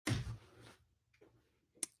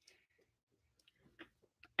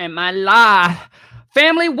Am I live?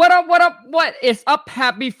 Family, what up, what up, what is up?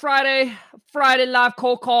 Happy Friday, Friday live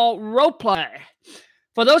cold call role play.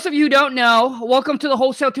 For those of you who don't know, welcome to the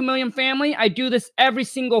Wholesale 2 Million family. I do this every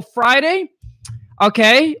single Friday,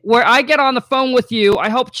 okay, where I get on the phone with you. I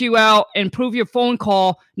help you out, improve your phone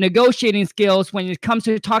call negotiating skills when it comes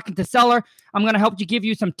to talking to seller. I'm going to help you, give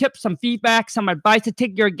you some tips, some feedback, some advice to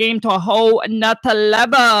take your game to a whole nother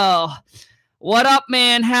level. What up,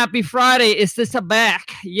 man? Happy Friday. Is this a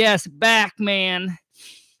back? Yes, back, man.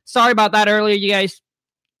 Sorry about that earlier, you guys.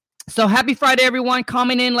 So happy Friday, everyone.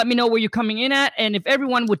 Comment in. Let me know where you're coming in at. And if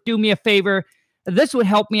everyone would do me a favor, this would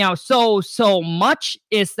help me out so much,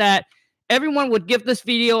 is that everyone would give this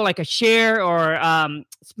video like a share or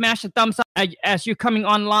smash a thumbs up as you're coming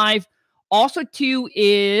on live. Also, too,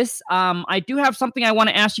 is I do have something I want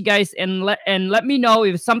to ask you guys, and let me know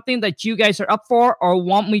if it's something that you guys are up for or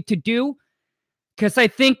want me to do. Because I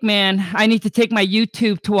think, man, I need to take my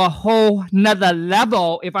YouTube to a whole nother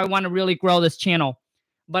level if I want to really grow this channel.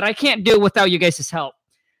 But I can't do it without you guys' help.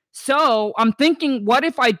 So I'm thinking, what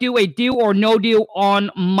if I do a deal or no deal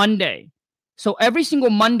on Monday? So every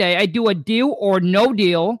single Monday, I do a deal or no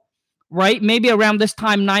deal, right? Maybe around this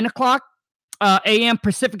time, 9 o'clock a.m.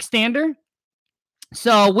 Pacific Standard.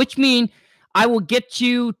 So which means I will get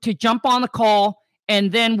you to jump on the call,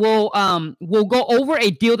 and then we'll go over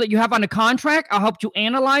a deal that you have on the contract. I'll help you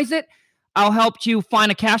analyze it. I'll help you find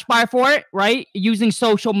a cash buyer for it, right? Using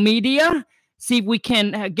social media. See if we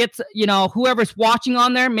can get, whoever's watching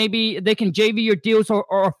on there, maybe they can JV your deals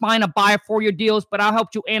or find a buyer for your deals, but I'll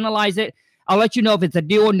help you analyze it. I'll let you know if it's a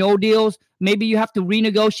deal or no deals. Maybe you have to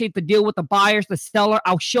renegotiate the deal with the buyers, the seller.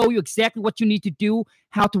 I'll show you exactly what you need to do,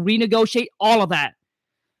 how to renegotiate, all of that.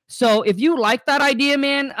 So if you like that idea,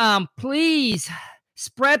 man, please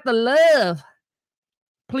spread the love.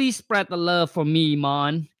 Please spread the love for me,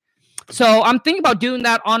 man. So I'm thinking about doing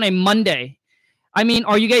that on a Monday. I mean,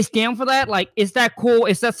 are you guys down for that? Like, is that cool?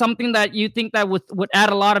 Is that something that you think that would add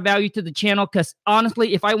a lot of value to the channel? Because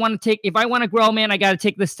honestly, if I want to grow, man, I got to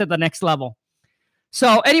take this to the next level.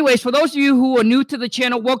 So anyways, for those of you who are new to the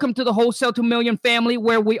channel, welcome to the Wholesale 2 Million family,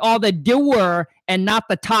 where we are the doer and not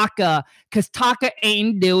the talker. Because talker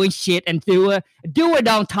ain't doing shit, and doer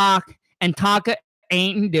don't talk, and talker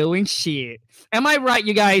ain't doing shit. Am I right,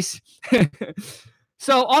 you guys?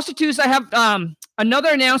 So also, too, I have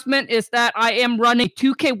another announcement is that I am running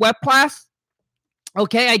 2K web class.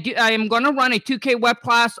 Okay, I am going to run a 2K web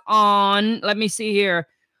class on, let me see here,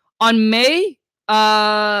 on May,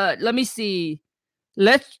 let me see.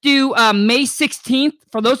 Let's do May 16th.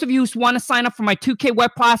 For those of you who want to sign up for my 2K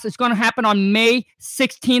web class, it's going to happen on May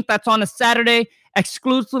 16th. That's on a Saturday,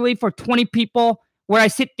 exclusively for 20 people, where I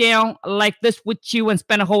sit down like this with you and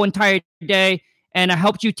spend a whole entire day. And I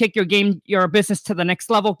help you take your business to the next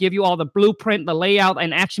level, give you all the blueprint, the layout,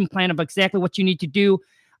 and action plan of exactly what you need to do,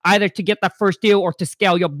 either to get that first deal or to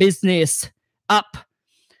scale your business up.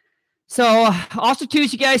 So also, too,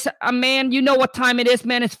 you guys, man, you know what time it is,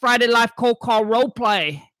 man. It's Friday Live Cold Call Role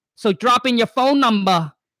Play. So drop in your phone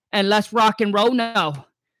number and let's rock and roll now.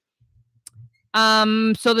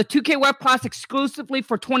 So the 2K web class exclusively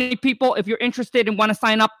for 20 people. If you're interested and want to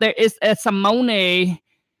sign up, there is a Simone.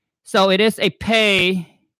 So it is a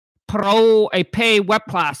pay web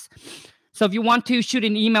class. So if you want to, shoot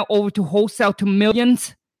an email over to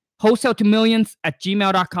wholesale2millions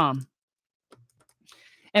 @gmail.com.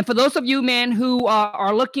 And for those of you, man, who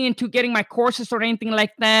are looking into getting my courses or anything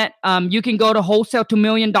like that, you can go to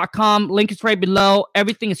wholesale2million.com. Link is right below.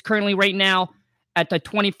 Everything is currently right now at the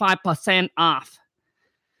 25% off.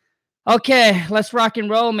 Okay, let's rock and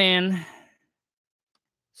roll, man.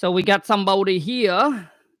 So we got somebody here.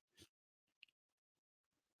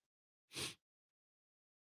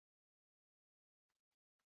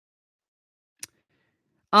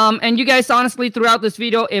 And you guys, honestly, throughout this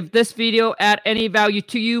video, if this video add any value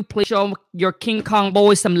to you, please show your King Kong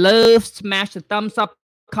boys some love. Smash the thumbs up,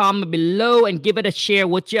 comment below, and give it a share,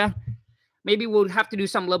 would ya? Maybe we'll have to do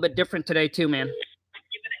something a little bit different today, too, man.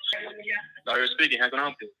 You're speaking. How can I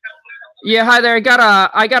help you? Yeah, hi there.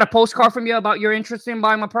 I got a postcard from you about your interest in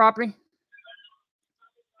buying my property.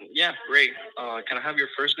 Yeah, great. Can I have your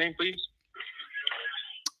first name, please?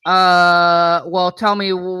 Well, tell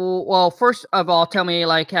me. Well, first of all, tell me,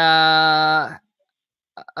 like, how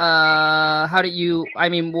did you? I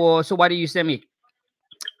mean, well, so why did you send me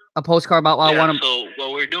a postcard about? So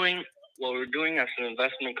what we're doing as an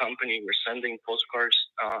investment company, we're sending postcards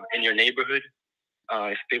in your neighborhood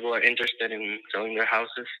if people are interested in selling their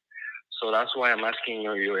houses. So that's why I'm asking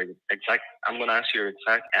your exact. I'm gonna ask your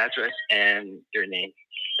exact address and your name.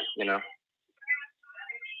 You know.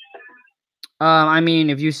 I mean,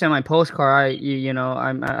 if you send my postcard,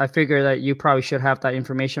 I figure that you probably should have that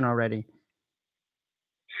information already.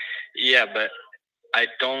 Yeah, but I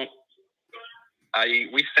don't.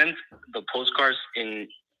 We sent the postcards in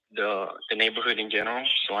the neighborhood in general,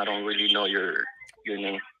 so I don't really know your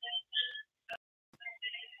name.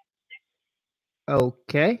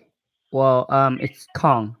 Okay. Well, it's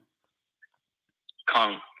Kong.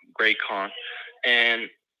 Kong, Great Kong. And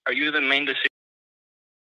are you the main decision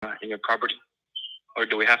in your property, or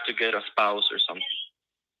do we have to get a spouse or something?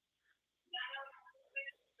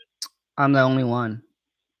 I'm the only one.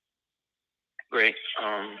 Great.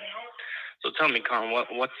 So tell me, Kong,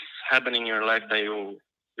 what's happening in your life that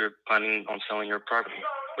you're planning on selling your property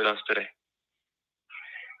with us today?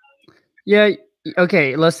 Yeah.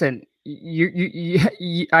 Okay. Listen,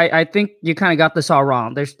 I think you kind of got this all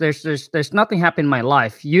wrong. There's nothing happened in my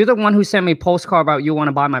life. You're the one who sent me a postcard about you want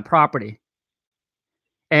to buy my property,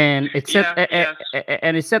 and it said yes.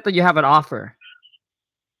 and it said that you have an offer.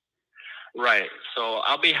 Right. So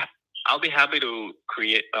I'll be happy to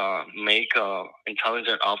make a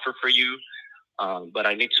intelligent offer for you, but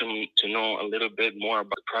I need to know a little bit more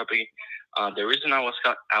about the property. The reason I was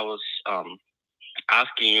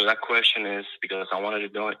asking you that question is because I wanted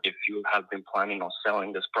to know if you have been planning on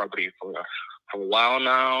selling this property for a while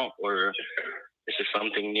now, or is it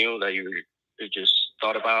something new that you just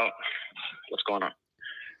thought about? What's going on?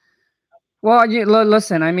 Well,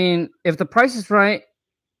 listen. I mean, if the price is right,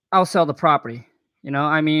 I'll sell the property.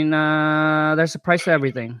 I mean, there's a price to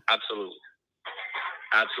everything.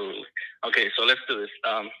 Absolutely. Okay, so let's do this.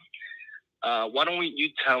 Why don't you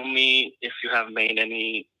tell me if you have made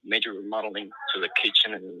any major remodeling to the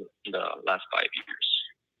kitchen in the last 5 years?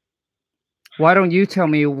 Why don't you tell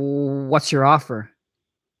me what's your offer?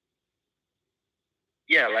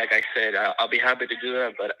 Yeah, like I said, I'll be happy to do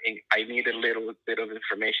that, but I need a little bit of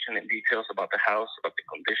information and details about the house, about the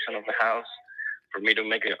condition of the house, for me to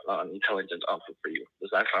make an intelligent offer for you. Does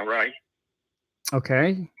that sound right?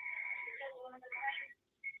 Okay.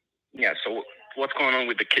 Yeah, so what's going on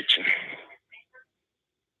with the kitchen?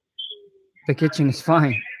 The kitchen is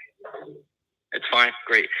fine. It's fine,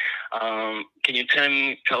 great. Can you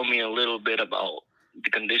tell me a little bit about the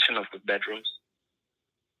condition of the bedrooms?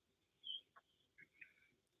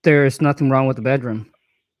 There's nothing wrong with the bedroom.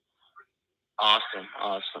 Awesome.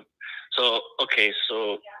 So, okay,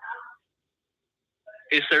 so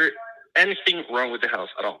is there anything wrong with the house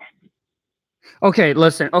at all? Okay,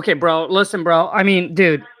 listen. Okay, bro. Listen, bro. I mean,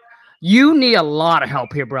 dude, you need a lot of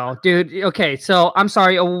help here, bro. Dude, okay, so I'm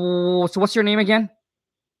sorry. So what's your name again?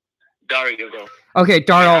 Dario, bro. Okay,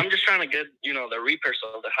 Dario. I'm just trying to get, the repairs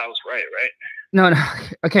of the house right? No.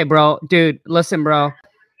 Okay, bro. Dude, listen, bro.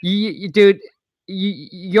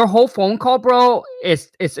 Your whole phone call, bro,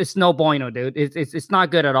 it's no bueno, dude. It's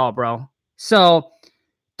not good at all, bro. So,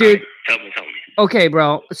 dude. Tell me. Okay,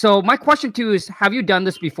 bro. So my question to you is, have you done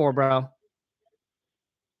this before, bro?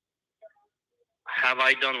 Have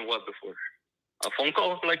I done what before? A phone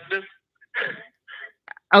call like this?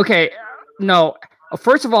 Okay, no.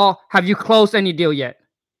 First of all, have you closed any deal yet?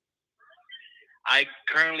 I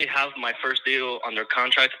currently have my first deal under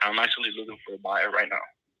contract. I'm actually looking for a buyer right now.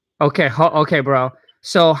 Okay, bro.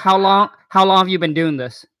 So how long have you been doing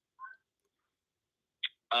this?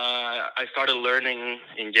 I started learning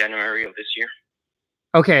in January of this year.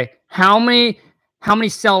 Okay, how many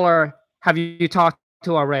seller have you talked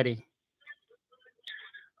to already?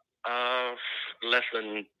 Less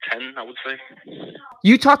than 10, I would say.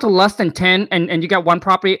 You talked to less than 10, and you got one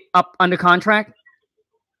property up under contract?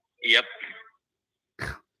 Yep.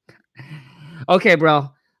 Okay,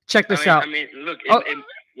 bro. Check this out. I mean, look,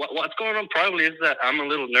 what's going on probably is that I'm a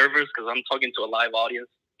little nervous because I'm talking to a live audience.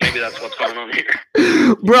 Maybe that's what's going on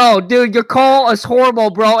here. Bro, dude, your call is horrible,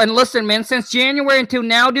 bro. And listen, man, since January until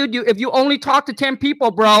now, dude, if you only talk to 10 people,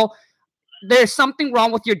 bro, there's something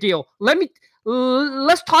wrong with your deal.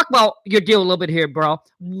 Let's talk about your deal a little bit here, bro.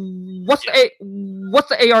 What's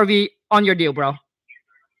the ARV on your deal, bro?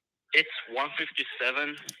 It's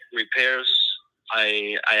 157. Repairs,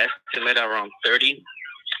 I estimate around 30,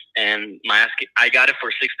 and I got it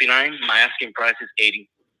for 69. My asking price is 80.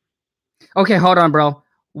 Okay, hold on, bro.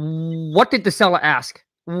 What did the seller ask?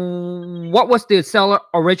 What was the seller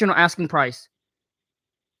original asking price?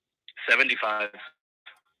 75.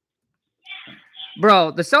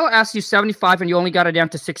 Bro, the seller asked you 75 and you only got it down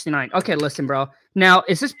to 69. Okay, listen, bro. Now,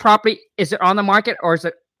 is this property, is it on the market or is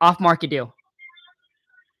it off-market deal?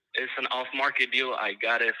 It's an off-market deal. I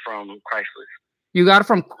got it from Craigslist. You got it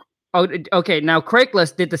from, okay. Now,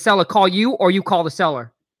 Craigslist, did the seller call you or you call the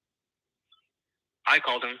seller? I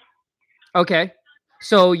called him. Okay.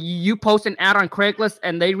 So you post an ad on Craigslist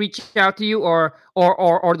and they reach out to you, or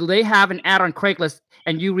do they have an ad on Craigslist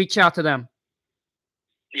and you reach out to them?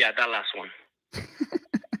 Yeah, that last one.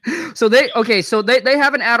 So they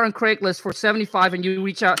have an ad on Craigslist for 75 and you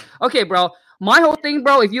reach out. Okay, bro. My whole thing,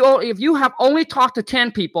 bro, if you have only talked to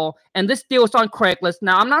 10 people and this deal is on Craigslist,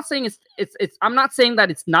 now I'm not saying I'm not saying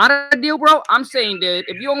that it's not a deal, bro. I'm saying, dude,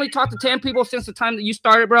 if you only talked to 10 people since the time that you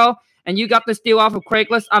started, bro, and you got this deal off of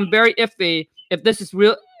Craigslist, I'm very iffy if this is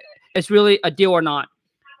really a deal or not.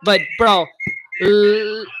 But bro,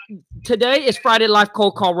 today is Friday Live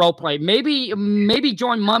Cold Call Roleplay. Maybe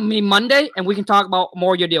join me Monday and we can talk about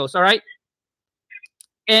more of your deals. All right.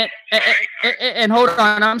 And hold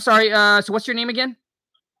on, I'm sorry. So what's your name again?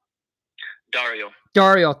 Dario.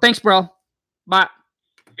 Dario. Thanks, bro. Bye.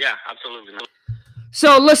 Yeah, absolutely.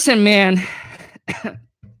 So listen, man.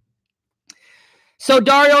 So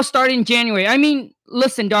Dario starting January. I mean,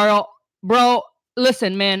 listen, Dario, bro.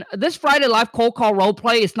 Listen, man, this Friday Live Cold Call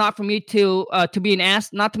Roleplay is not for me to be an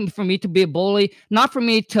ass, not for me to be a bully, not for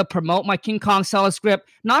me to promote my King Kong seller script,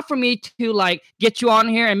 not for me to like get you on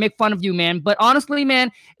here and make fun of you, man. But honestly,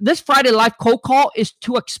 man, this Friday Live Cold Call is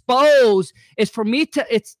to expose, it's for me to,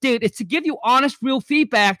 it's to give you honest, real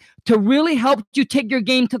feedback to really help you take your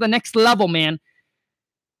game to the next level, man.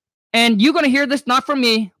 And you're going to hear this not from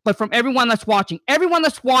me, but from everyone that's watching. Everyone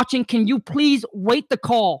that's watching, can you please rate the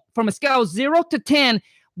call from a scale of 0 to 10?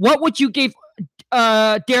 What would you give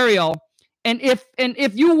Dario? And if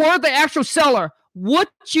you were the actual seller, would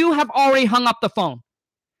you have already hung up the phone?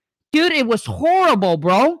 Dude, it was horrible,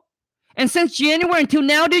 bro. And since January until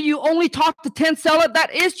now, dude, you only talked to 10 sellers.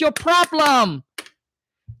 That is your problem.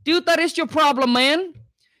 Dude, that is your problem, man.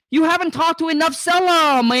 You haven't talked to enough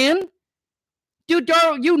seller, man. Dude,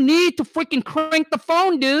 Dario, you need to freaking crank the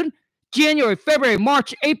phone, dude. January, February,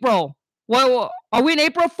 March, April. Well, are we in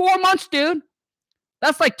April? 4 months, dude.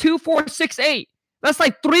 That's like 2, 4, 6, 8. That's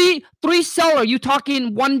like three seller you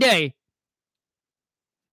talking one day.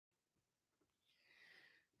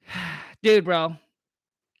 Dude, bro.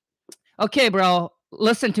 Okay, bro.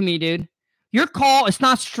 Listen to me, dude. Your call is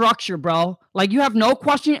not structured, bro. Like, you have no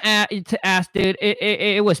question to ask, dude.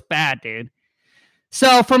 It was bad, dude.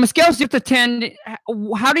 So from a scale of 0 to 10,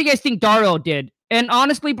 how do you guys think Dario did? And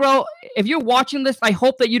honestly, bro, if you're watching this, I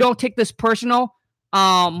hope that you don't take this personal.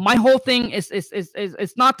 My whole thing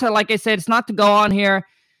is not to, like I said, it's not to go on here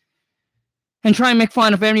and try and make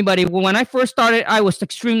fun of anybody. When I first started, I was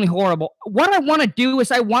extremely horrible. What I want to do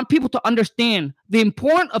is I want people to understand the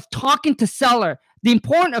importance of talking to seller. The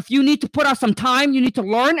importance of you need to put out some time. You need to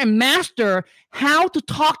learn and master how to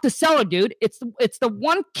talk to seller, dude. It's the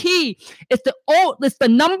one key. It's the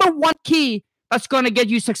number one key that's going to get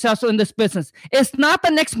you successful in this business. It's not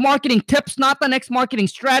the next marketing tips, not the next marketing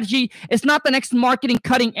strategy. It's not the next marketing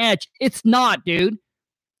cutting edge. It's not, dude.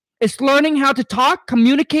 It's learning how to talk,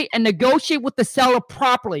 communicate, and negotiate with the seller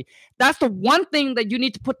properly. That's the one thing that you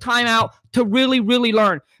need to put time out to really, really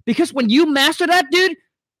learn. Because when you master that, dude,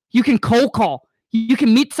 you can cold call. You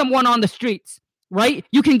can meet someone on the streets, right?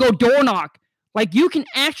 You can go door knock. Like, you can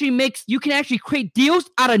actually create deals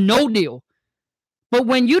out of no deal. But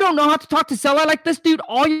when you don't know how to talk to seller like this, dude,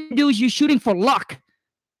 all you do is you're shooting for luck.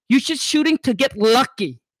 You're just shooting to get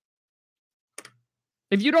lucky.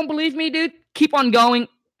 If you don't believe me, dude, keep on going.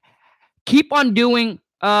 Keep on doing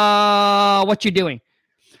what you're doing.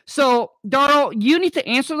 So, Dario, you need to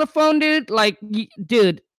answer the phone, dude. Like,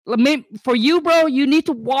 dude, for you, bro, you need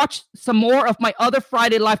to watch some more of my other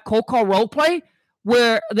Friday Live Cold Call Roleplay,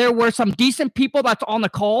 where there were some decent people that's on the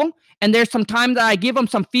call, and there's some time that I give them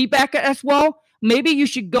some feedback as well. Maybe you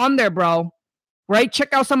should go on there, bro. Right?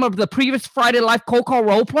 Check out some of the previous Friday Live Cold Call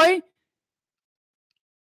Roleplay,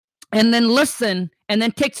 and then listen, and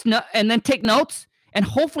then take notes, and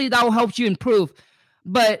hopefully that will help you improve.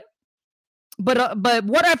 But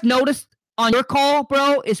what I've noticed on your call,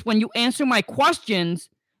 bro, is when you answer my questions,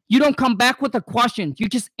 you don't come back with a question. You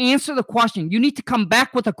just answer the question. You need to come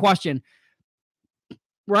back with a question,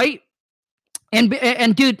 right? And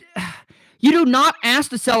dude, you do not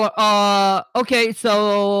ask the seller, okay,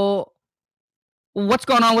 so what's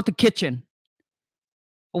going on with the kitchen?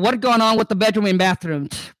 What's going on with the bedroom and bathroom?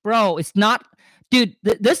 Bro, it's not, dude,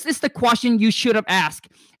 this is the question you should have asked.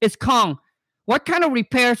 It's Kong. What kind of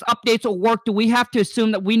repairs, updates, or work do we have to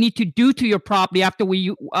assume that we need to do to your property after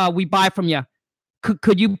we buy from you?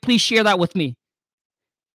 Could you please share that with me?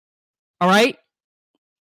 All right.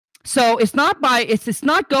 So it's not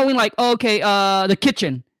going like, okay, the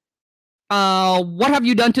kitchen. What have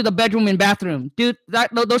you done to the bedroom and bathroom, dude?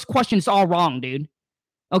 Those questions are all wrong, dude.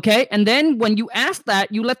 Okay, and then when you ask that,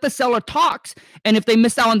 you let the seller talk, and if they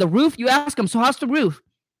miss out on the roof, you ask them, so how's the roof?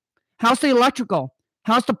 How's the electrical?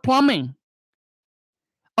 How's the plumbing?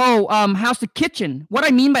 Oh, how's the kitchen? What I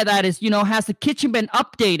mean by that is, has the kitchen been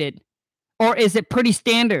updated, or is it pretty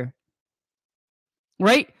standard?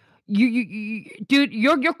 Right? Dude,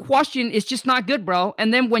 your question is just not good, bro.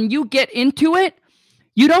 And then when you get into it,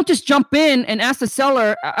 you don't just jump in and ask the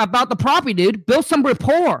seller about the property, dude. Build some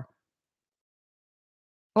rapport.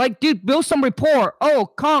 Like, dude, build some rapport. Oh,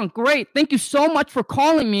 Kong, great. Thank you so much for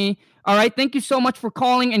calling me. All right. Thank you so much for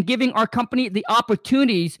calling and giving our company the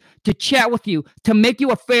opportunities to chat with you, to make you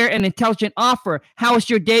a fair and intelligent offer. How is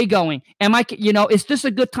your day going? Is this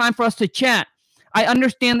a good time for us to chat? I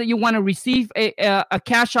understand that you want to receive a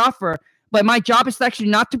cash offer, but my job is actually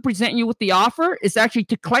not to present you with the offer. It's actually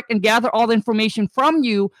to collect and gather all the information from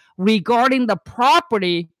you regarding the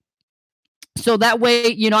property. So that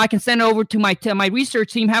way, I can send it over to my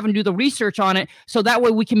research team, have them do the research on it. So that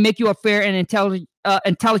way we can make you a fair and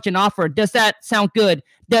intelligent offer. Does that sound good?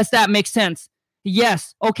 Does that make sense?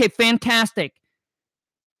 Yes. Okay, fantastic.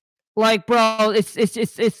 Like, bro,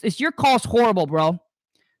 it's your call's horrible, bro.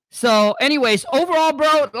 So anyways, overall,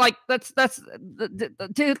 bro, like that's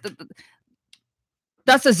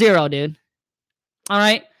a 0, dude. All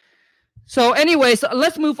right. So anyways,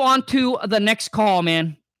 let's move on to the next call,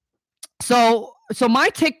 man. So my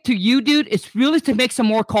take to you, dude, is really to make some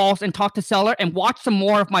more calls and talk to seller and watch some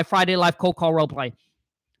more of my Friday Live cold call role play.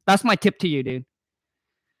 That's my tip to you, dude.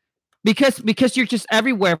 Because you're just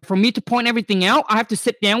everywhere. For me to point everything out, I have to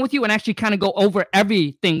sit down with you and actually kind of go over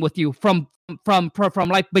everything with you from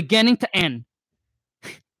like beginning to end.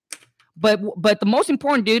 But the most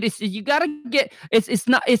important, dude, is you gotta get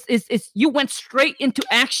it's you went straight into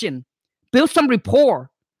action. Build some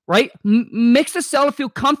rapport. Right? Makes the seller feel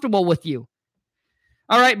comfortable with you.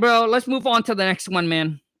 All right, bro. Let's move on to the next one,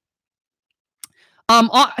 man.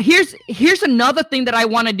 Here's another thing that I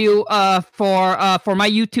want to do for my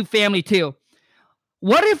YouTube family too.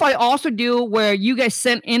 What if I also do where you guys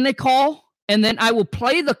send in a call and then I will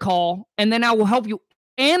play the call and then I will help you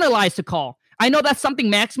analyze the call? I know that's something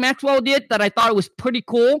Max Maxwell did that I thought it was pretty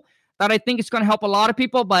cool, that I think it's going to help a lot of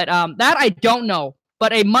people, but that I don't know.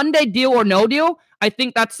 But a Monday deal or no deal, I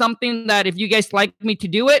think that's something that if you guys like me to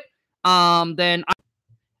do it, then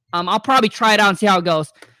I'll probably try it out and see how it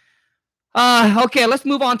goes. Okay, let's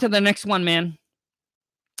move on to the next one, man.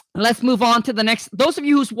 Let's move on to the next. Those of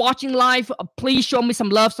you who's watching live, please show me some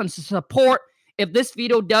love, some support. If this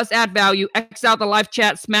video does add value, X out the live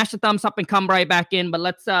chat, smash the thumbs up, and come right back in. But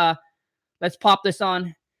let's pop this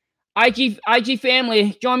on. IG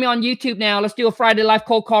family, join me on YouTube now. Let's do a Friday Live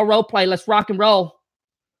cold call role play. Let's rock and roll.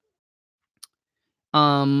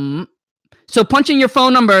 So punch in your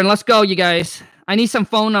phone number and let's go, you guys. I need some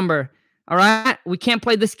phone number. All right? We can't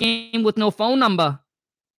play this game with no phone number.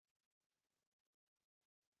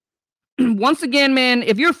 Once again, man,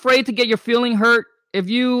 if you're afraid to get your feeling hurt, if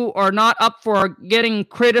you are not up for getting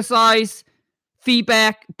criticized,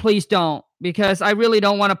 feedback, please don't. Because I really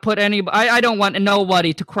don't want to put I don't want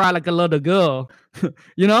nobody to cry like a little girl.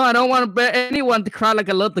 I don't want anyone to cry like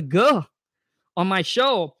a little girl on my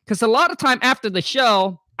show. Because a lot of time after the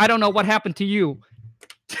show, I don't know what happened to you.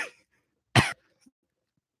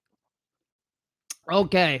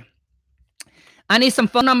 Okay. I need some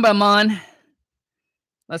phone number, man.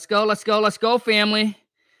 Let's go, family.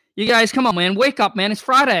 You guys, come on, man. Wake up, man. It's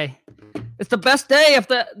Friday. It's the best day of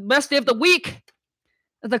the week.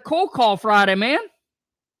 The cold call Friday, man.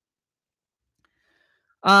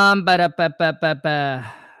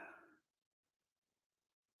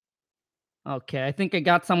 Okay, I think I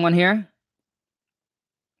got someone here.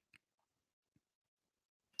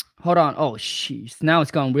 Hold on. Oh, jeez. Now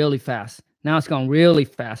it's going really fast.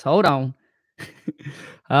 Hold on.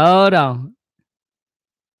 Hold on.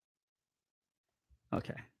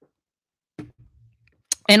 Okay.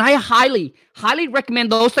 And I highly, highly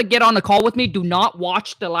recommend those that get on the call with me, do not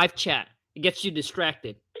watch the live chat. It gets you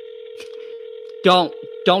distracted. Don't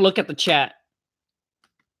look at the chat.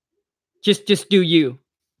 Just do you.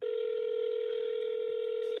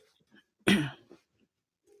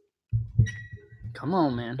 Come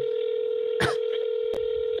on, man.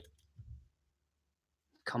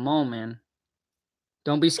 Come on, man.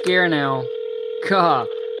 Don't be scared now. God,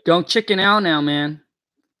 don't chicken out now, man.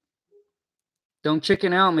 Don't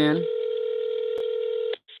chicken out, man.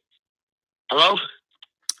 Hello?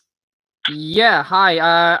 Yeah,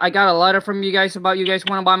 hi. I got a letter from you guys about you guys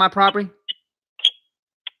want to buy my property.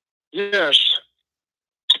 Yes.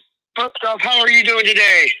 First off, how are you doing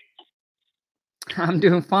today? I'm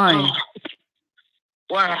doing fine.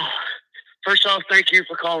 Wow. First off, thank you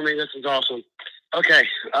for calling me. This is awesome. Okay.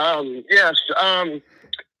 Yes. I'm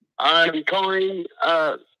calling.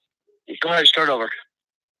 Go ahead. Start over.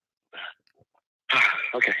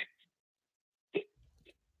 Okay.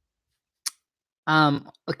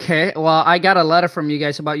 Okay. Well, I got a letter from you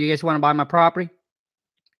guys about you guys want to buy my property.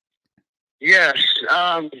 Yes.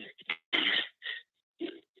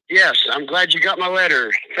 Yes. I'm glad you got my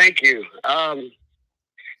letter. Thank you.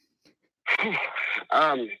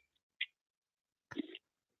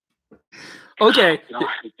 Okay.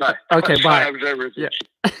 Sorry. Okay. Bye. Sorry, Yeah.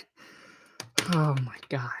 Oh my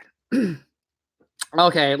God.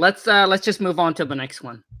 Okay. Let's just move on to the next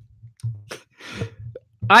one.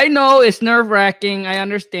 I know it's nerve-wracking. I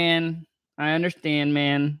understand,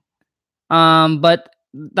 man. But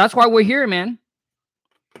that's why we're here, man.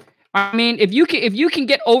 I mean, if you can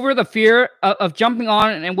get over the fear of jumping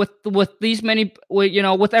on and with these many,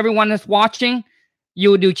 with everyone that's watching,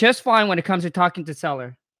 you will do just fine when it comes to talking to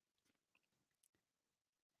seller.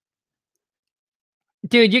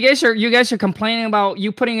 Dude, you guys are complaining about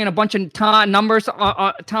you putting in a bunch of numbers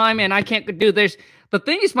time, and I can't do this. The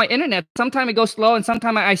thing is, my internet sometimes it goes slow, and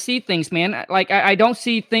sometimes I see things, man. Like I don't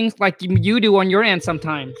see things like you do on your end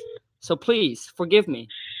sometimes. So please forgive me.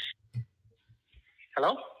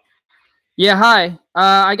 Hello? Yeah, hi.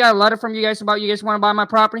 I got a letter from you guys about you guys want to buy my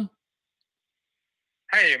property.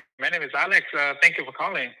 Hey, my name is Alex. Thank you for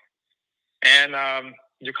calling. And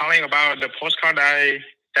you're calling about the postcard I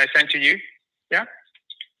sent to you? Yeah?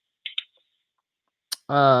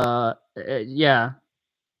 Yeah.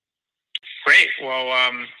 Great. Well,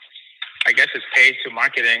 I guess it's paid to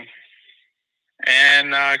marketing.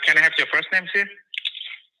 And can I have your first name, too?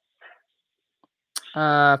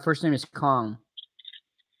 First name is Kong.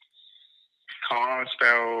 Kong,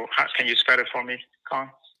 can you spell it for me, Kong?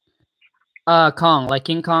 Kong, like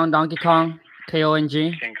King Kong, Donkey Kong,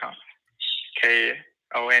 K-O-N-G. King Kong,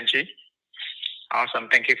 K-O-N-G. Awesome.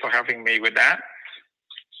 Thank you for helping me with that.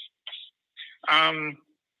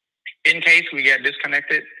 In case we get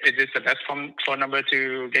disconnected, is this the best phone number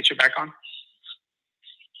to get you back on?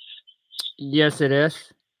 Yes, it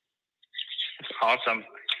is. Awesome.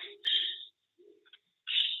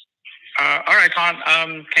 All right, Con.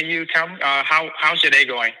 Can you tell me how's your day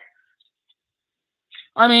going?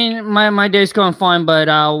 I mean, my day's going fine, but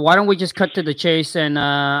why don't we just cut to the chase? And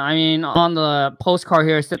I mean, on the postcard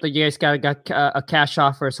here, it said that you guys got a cash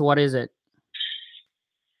offer. So what is it?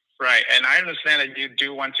 Right, and I understand that you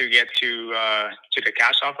do want to get to the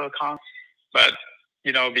cash offer, Con. But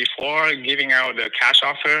before giving out the cash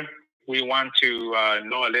offer, we want to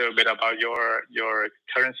know a little bit about your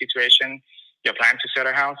current situation, your plan to sell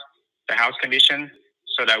a house, the house condition,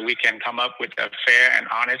 so that we can come up with a fair and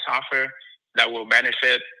honest offer that will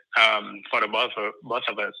benefit for the both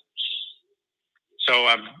of us. So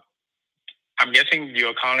I'm guessing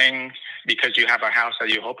you're calling because you have a house that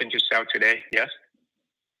you're hoping to sell today, yes?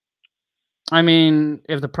 I mean,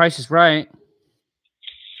 if the price is right.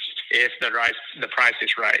 If the price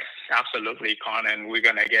is right, absolutely, Con, and we're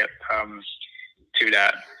gonna get to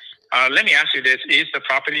that. Let me ask you this: is the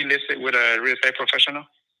property listed with a real estate professional,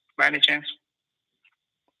 by any chance?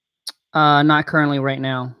 Not currently, right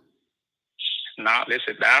now. Not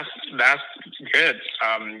listed. That's good.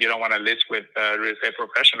 You don't want to list with a real estate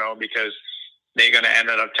professional because they're gonna end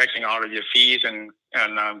up taking all of your fees and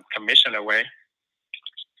commission away.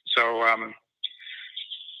 So,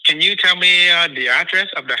 can you tell me the address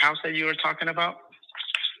of the house that you were talking about?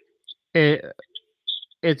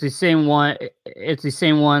 It's the same one. It's the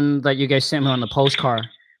same one that you guys sent me on the postcard.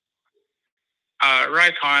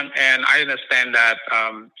 Right, Con, and I understand that.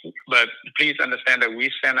 But please understand that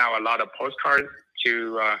we send out a lot of postcards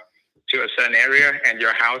to a certain area, and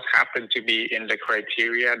your house happened to be in the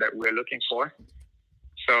criteria that we're looking for.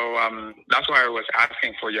 So that's why I was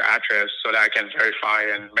asking for your address so that I can verify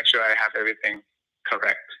and make sure I have everything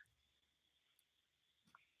correct.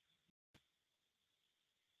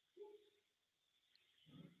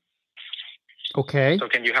 Okay. So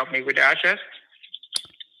can you help me with the address?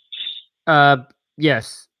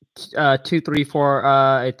 Yes.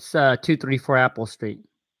 234. It's 234 Apple Street.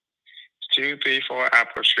 234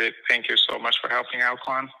 Apple Street. Thank you so much for helping out,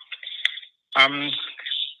 Quan. Can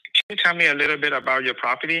you tell me a little bit about your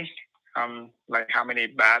property? Like how many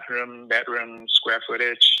bedroom, square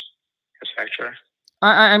footage, etc.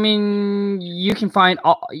 I mean, you can find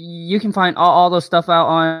all those stuff out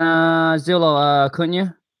on Zillow, couldn't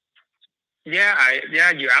you? Yeah,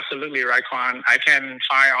 you're absolutely right, Quan. I can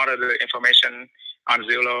find all of the information on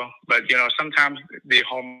Zillow, but sometimes the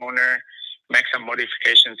homeowner makes some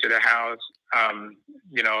modifications to the house.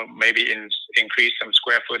 Maybe increase some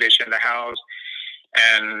square footage in the house,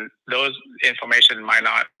 and those information might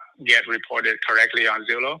not get reported correctly on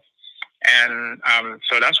Zillow. And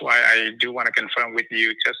so that's why I do want to confirm with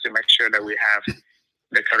you just to make sure that we have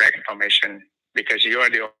the correct information because you are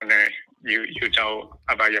the owner. You know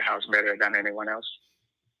about your house better than anyone else.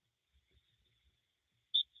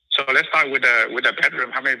 So let's start with the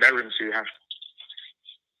bedroom. How many bedrooms do you have?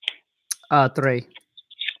 3.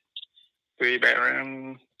 3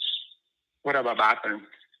 bedroom. What about bathroom?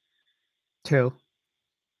 2.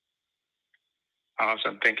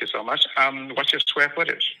 Awesome. Thank you so much. What's your square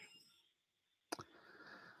footage?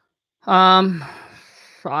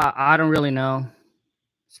 I don't really know.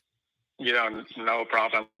 You don't, no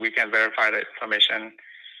problem. We can verify the information.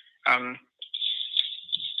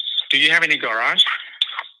 Do you have any garage?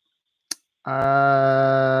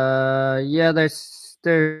 Yeah, there's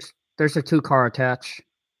a 2-car attached.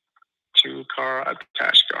 2-car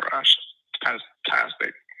attached garage.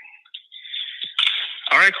 Fantastic.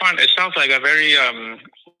 All right, Quan, it sounds like a very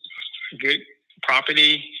good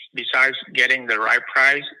property. Besides getting the right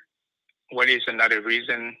price, what is another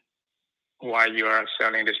reason why you are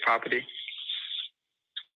selling this property?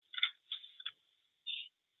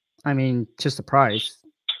 I mean, just the price.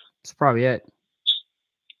 That's probably it.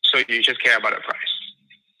 So you just care about the price?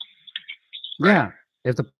 Yeah. Right.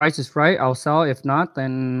 If the price is right, I'll sell. If not,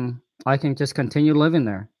 then I can just continue living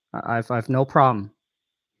there. I've no problem.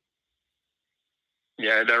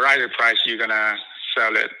 Yeah, the right price, you're gonna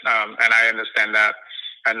sell it, and I understand that.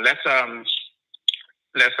 And let's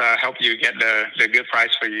help you get the good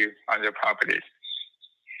price for you on your property.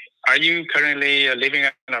 Are you currently living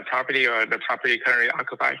in a property, or the property currently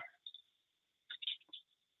occupied?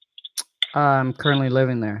 I'm currently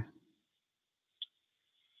living there.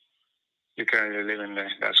 You're currently living there.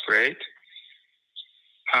 That's great.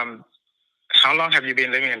 How long have you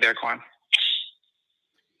been living in there, Quan?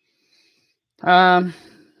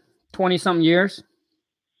 20-something years.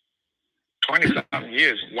 20-something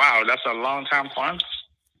years. Wow, that's a long time, Quan.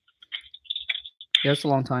 Yeah, it's a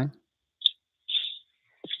long time.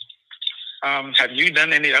 Have you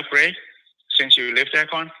done any upgrade since you lived there,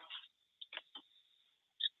 Quan?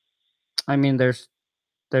 I mean, there's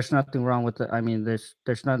nothing wrong with the. I mean, there's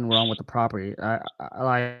nothing wrong with the property.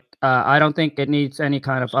 I don't think it needs any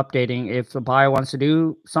kind of updating. If the buyer wants to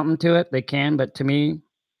do something to it, they can. But to me,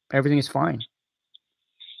 everything is fine.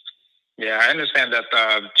 Yeah, I understand that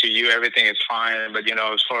to you everything is fine, but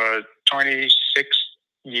for 26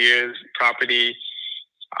 years property,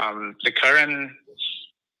 the current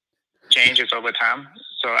changes over time.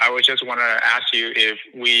 So I would just want to ask you, if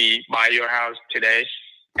we buy your house today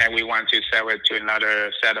and we want to sell it to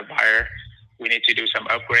another set of buyer, we need to do some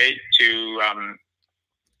upgrade to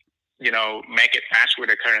make it match with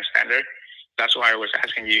the current standard. That's why I was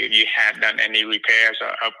asking you if you had done any repairs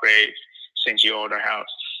or upgrades since you owned the house.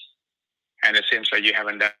 And it seems like you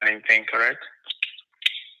haven't done anything, correct?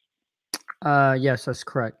 Yes, that's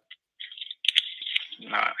correct.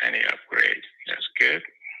 Not any upgrade. That's good.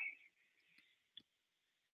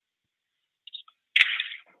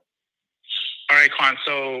 All right, Quan.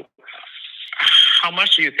 So how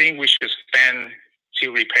much do you think we should spend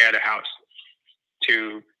to repair the house,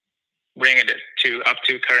 to bring it to up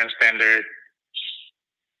to current standard?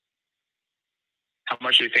 How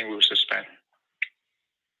much do you think we should spend?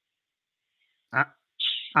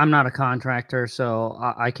 I'm not a contractor, so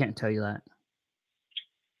I can't tell you that.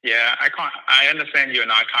 Yeah, I understand you're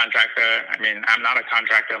not a contractor. I mean, I'm not a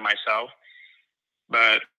contractor myself,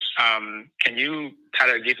 but can you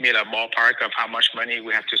kind of give me the ballpark of how much money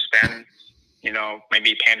we have to spend?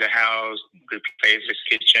 Maybe paint the house, replace the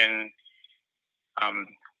kitchen, 5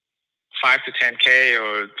 to 10K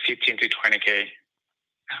or 15 to 20K.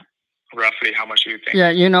 Roughly, how much do you think? Yeah,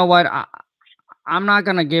 you know what? I'm not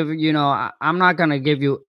gonna give I'm not gonna give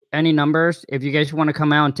you any numbers. If you guys want to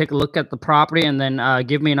come out and take a look at the property and then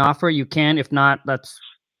give me an offer, you can. If not, that's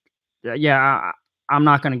I'm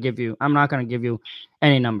not gonna give you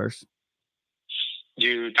any numbers.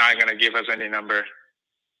 You're not gonna give us any number?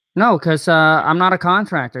 No, because I'm not a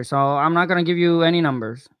contractor, so I'm not gonna give you any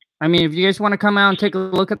numbers. I mean, if you guys want to come out and take a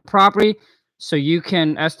look at the property so you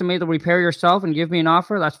can estimate the repair yourself and give me an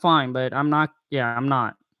offer, that's fine. But I'm not. Yeah, I'm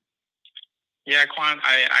not. Yeah, Quan,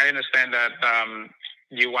 I understand that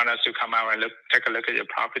you want us to come out and take a look at your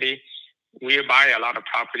property. We buy a lot of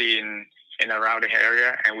property in around the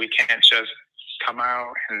area, and we can't just come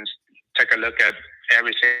out and take a look at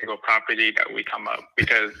every single property that we come up,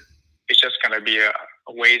 because it's just going to be a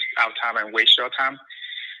waste our time and waste your time.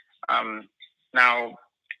 Now,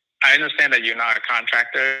 I understand that you're not a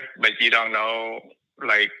contractor, but you don't know,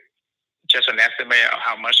 just an estimate of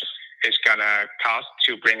how much it's going to cost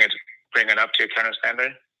to bring it up to current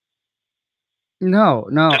standard? No.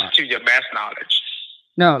 Just to your best knowledge.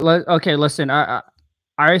 No. Okay, listen.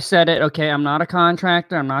 I said it. Okay, I'm not a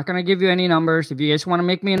contractor. I'm not going to give you any numbers. If you guys want to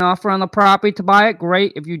make me an offer on the property to buy it,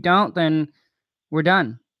 great. If you don't, then we're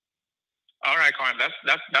done. All right, Quan.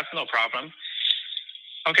 That's no problem.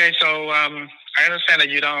 Okay, so I understand that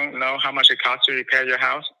you don't know how much it costs to repair your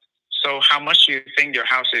house. So how much do you think your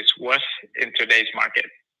house is worth in today's market?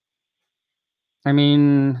 I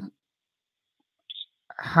mean,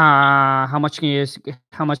 how much can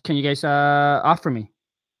you guys offer me?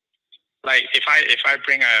 Like if I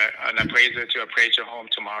bring an appraiser to appraise your home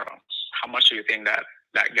tomorrow, how much do you think that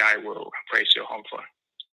guy will appraise your home for?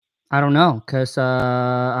 I don't know, cause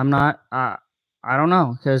I'm not. I don't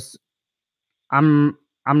know, cause I'm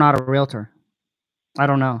not a realtor. I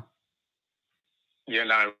don't know. You're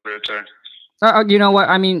not a realtor. You know what?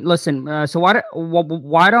 I mean, listen. So why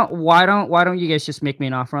don't you guys just make me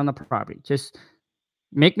an offer on the property? Just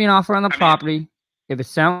make me an offer on the property. If it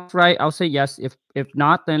sounds right, I'll say yes. If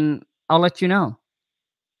not, then I'll let you know.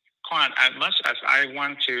 Quan, as much as I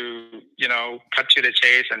want to, cut to the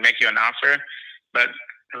chase and make you an offer, but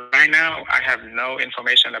right now I have no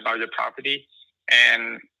information about your property,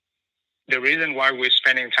 and the reason why we're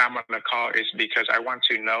spending time on the call is because I want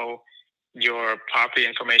to know your property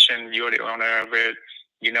information. You're the owner of it.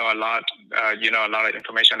 You know a lot. You know a lot of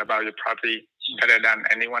information about your property better than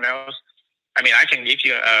anyone else. I mean, I can give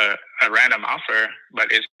you a random offer,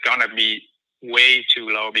 but it's gonna be way too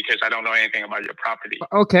low because I don't know anything about your property.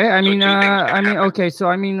 Okay, okay. So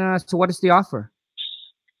what is the offer?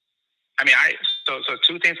 So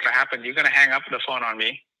two things can happen. You're gonna hang up the phone on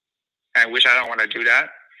me, and which I don't want to do that.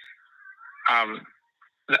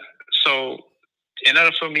 So in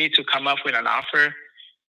order for me to come up with an offer,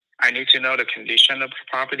 I need to know the condition of the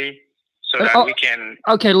property so that we can.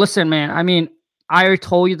 Okay, listen, man. I mean, I already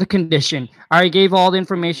told you the condition. I already gave all the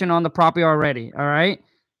information on the property already. All right.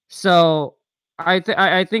 So I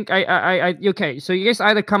think okay. So you guys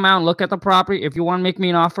either come out and look at the property. If you want to make me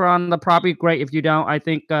an offer on the property, great. If you don't, I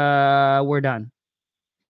think we're done.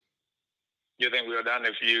 You think we're done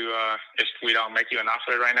if we don't make you an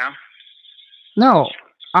offer right now? No,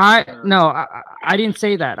 I didn't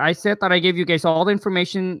say that. I said that I gave you guys all the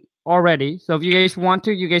information already. So if you guys want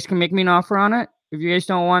to, you guys can make me an offer on it. If you guys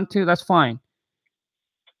don't want to, that's fine.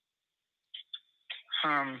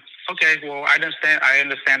 Okay. Well, I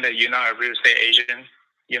understand that you're not a real estate agent.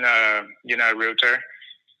 You're not a realtor.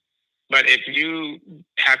 But if you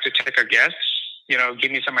have to take a guess,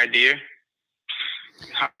 give me some idea.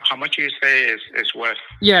 How much you say is worth?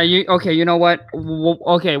 Yeah, okay. You know what?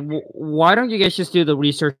 Okay, why don't you guys just do the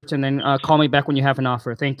research and then call me back when you have an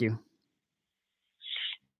offer? Thank you.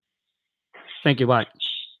 Thank you. Bye.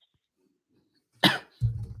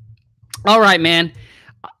 All right, man.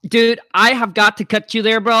 Dude, I have got to cut you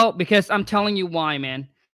there, bro, because I'm telling you why, man.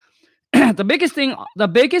 The biggest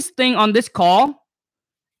thing on this call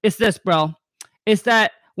is this, bro. Is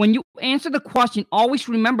that when you answer the question, always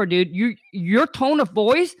remember, dude, your tone of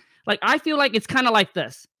voice, like I feel like it's kind of like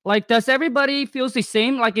this. Like, does everybody feels the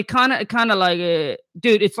same? Like it kind of like,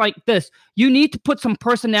 dude, it's like this. You need to put some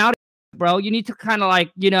personality, bro. You need to kind of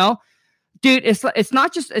like, dude, it's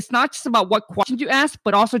not just about what questions you ask,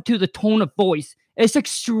 but also to the tone of voice. It's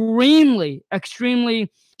extremely,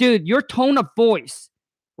 dude, your tone of voice,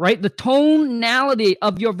 right? The tonality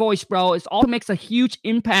of your voice, bro, is also makes a huge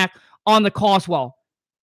impact on the call as well.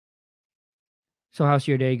 So how's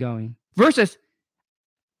your day going? Versus,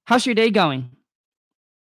 how's your day going?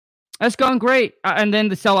 That's going great. And then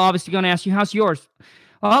the seller obviously going to ask you, how's yours?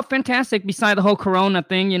 Oh, fantastic. Beside the whole Corona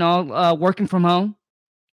thing, working from home,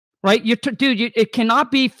 right? Dude, it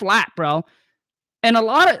cannot be flat, bro. And a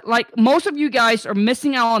lot of, like, most of you guys are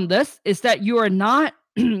missing out on this, is that you are not,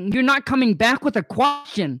 you're not coming back with a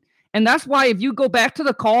question. And that's why if you go back to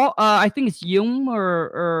the call, I think it's Yum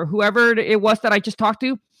or whoever it was that I just talked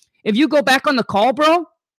to. If you go back on the call, bro,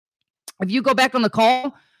 you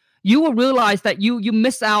will realize that you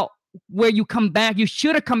miss out where you come back. You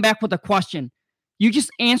should have come back with a question. You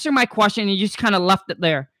just answer my question and you just kind of left it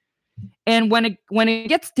there. And when it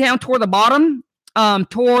gets down toward the bottom,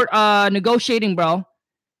 toward negotiating, bro,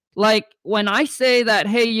 like when I say that,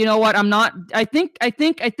 hey, you know what, I think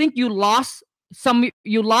you lost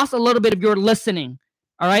a little bit of your listening.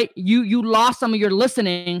 All right. You lost some of your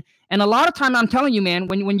listening. And a lot of time I'm telling you, man,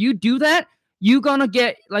 when you do that, you're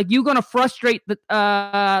gonna frustrate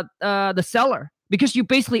the seller because you're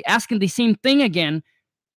basically asking the same thing again.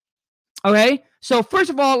 Okay. So first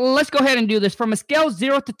of all, let's go ahead and do this. From a scale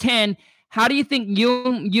 0 to 10, how do you think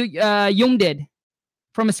Yum did?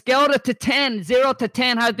 From a scale to 10, 0 to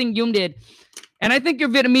 10, how do you think Yum did? And I think you're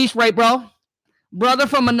Vietnamese, right, bro? Brother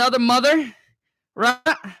from another mother, right?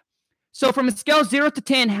 So from a scale 0 to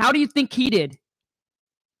 10, how do you think he did?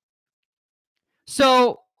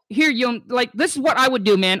 So here, you like this is what I would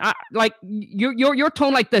do, man. I like your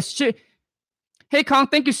tone like this. Hey, Kong,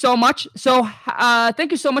 thank you so much. So,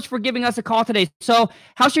 thank you so much for giving us a call today. So,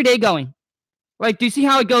 how's your day going? Like, do you see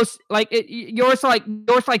how it goes? Like, yours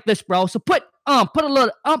like this, bro. So put a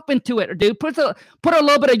little into it, dude. Put a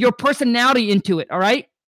little bit of your personality into it. All right.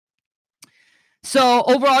 So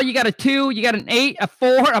overall, you got a 2, you got an 8, a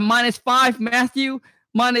 4, a -5. Matthew,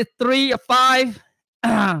 -3, a 5.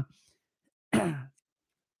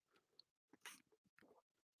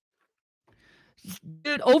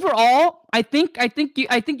 Dude, overall, I think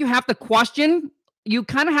you have to question. You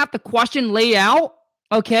kind of have to question layout,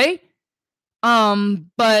 okay?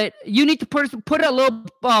 But you need to put a little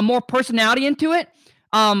more personality into it.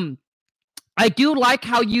 I do like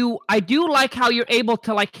how you're able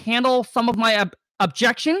to like handle some of my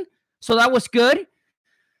objection. So that was good.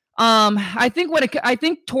 I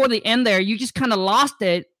think toward the end there, you just kind of lost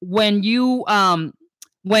it when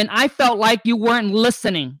when I felt like you weren't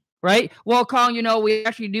listening. Right? Well, Kong, we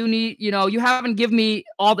actually do need, you haven't given me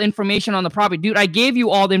all the information on the property. Dude, I gave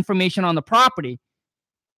you all the information on the property.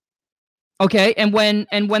 Okay. And when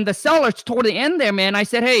the seller toward the end there, man, I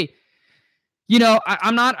said, hey,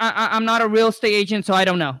 I'm not a real estate agent, so I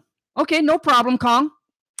don't know. Okay, no problem, Kong.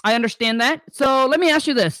 I understand that. So let me ask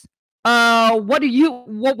you this. What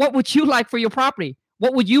would you like for your property?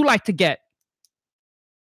 What would you like to get?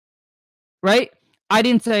 Right? I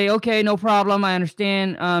didn't say, okay, no problem. I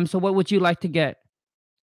understand. So what would you like to get?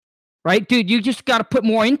 Right? Dude, you just got to put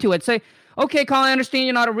more into it. Say, okay, Colin, I understand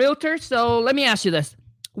you're not a realtor. So let me ask you this.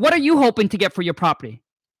 What are you hoping to get for your property?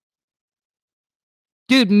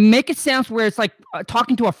 Dude, make it sound where it's like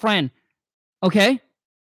talking to a friend. Okay?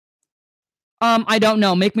 I don't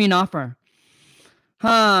know. Make me an offer.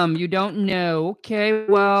 You don't know. Okay,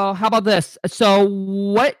 well, how about this? So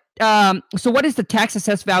what is the tax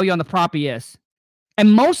assessed value on the property is?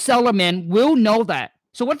 And most seller men will know that.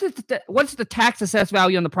 So what's the tax assessed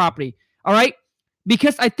value on the property? All right?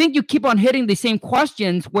 Because I think you keep on hitting the same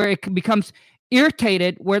questions where it becomes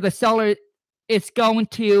irritated, where the seller is going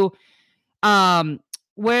to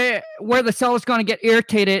where the seller's going to get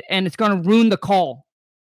irritated and it's going to ruin the call.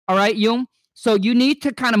 All right, Yung? So you need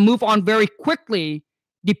to kind of move on very quickly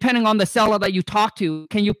depending on the seller that you talk to.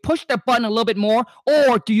 Can you push that button a little bit more,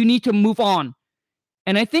 or do you need to move on?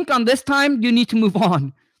 And I think on this time, you need to move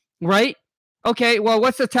on, right? Okay, well,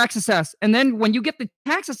 what's the tax assess? And then when you get the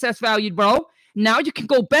tax assess value, bro, now you can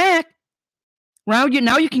go back. Now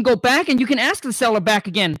you can go back and you can ask the seller back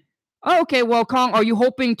again. Oh, okay, well, Kong, are you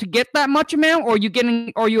hoping to get that much amount, or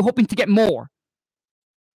are you hoping to get more?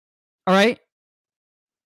 All right.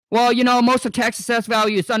 Well, most of tax assessed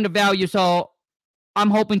value is undervalued, so I'm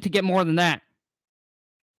hoping to get more than that.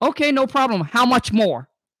 Okay, no problem. How much more?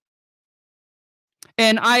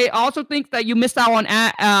 And I also think that you missed out on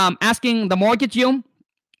asking the mortgage, You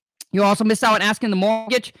also missed out on asking the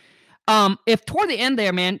mortgage. If toward the end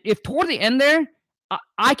there, man,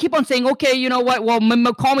 I keep on saying, okay, you know what? Well,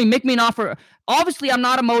 call me, make me an offer. Obviously, I'm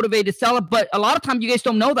not a motivated seller, but a lot of times you guys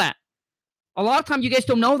don't know that.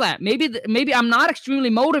 Maybe I'm not extremely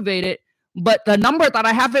motivated, but the number that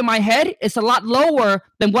I have in my head is a lot lower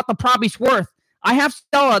than what the property's worth. I have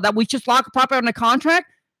seller that we just locked a property on the contract.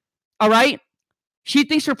 All right. She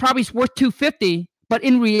thinks her property's worth $250, but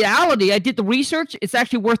in reality, I did the research. It's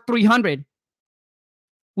actually worth $300.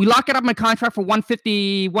 We lock it up in a contract for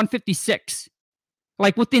 $150, $156,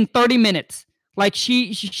 like within 30 minutes. Like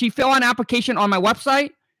she filled an application on my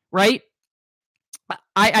website, right?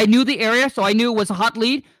 I knew the area, so I knew it was a hot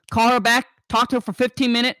lead. Call her back, talk to her for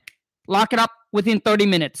 15 minutes, lock it up within 30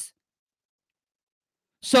 minutes.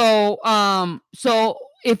 So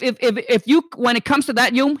if you, when it comes to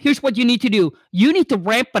that, here's what you need to do. You need to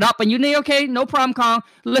ramp it up, and you need, okay, no problem, Kong.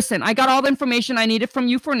 Listen, I got all the information I needed from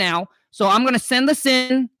you for now, so I'm going to send this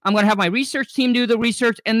in. I'm going to have my research team do the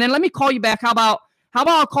research, and then let me call you back. How about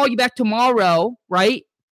I'll call you back tomorrow, right?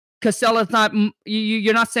 Because seller's not,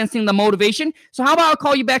 you're not sensing the motivation. So how about I'll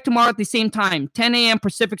call you back tomorrow at the same time, 10 a.m.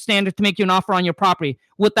 Pacific Standard, to make you an offer on your property.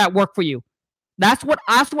 Would that work for you? That's what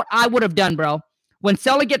I would have done, bro. When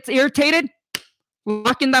seller gets irritated,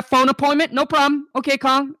 lock in that phone appointment. No problem. Okay,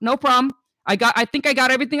 Kong, no problem. I think I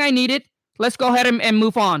got everything I needed. Let's go ahead and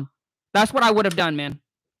move on. That's what I would have done, man.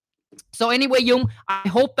 So anyway, Yung, I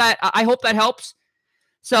hope that helps.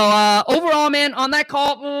 So overall, man, on that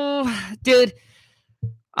call, dude,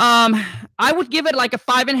 I would give it like a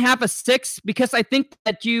 5.5, a 6, because I think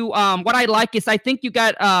that you, what I like is I think you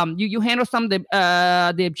got, you handle some of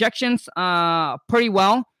the objections pretty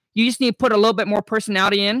well. You just need to put a little bit more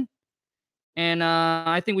personality in, and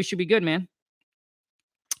I think we should be good, man.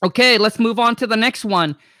 Okay, let's move on to the next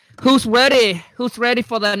one. Who's ready? Who's ready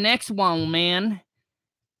for the next one, man?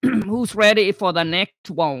 Who's ready for the next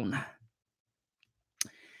one?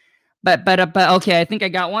 But okay, I think I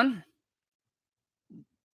got one.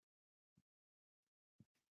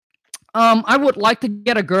 I would like to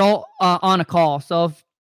get a girl on a call. So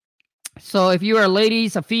if you are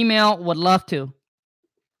ladies, a female, would love to.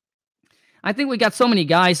 I think we got so many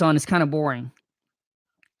guys on, it's kind of boring.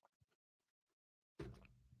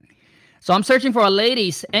 So I'm searching for a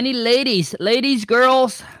ladies. Any ladies,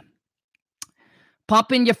 girls,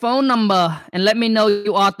 pop in your phone number and let me know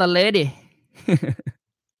you are the lady.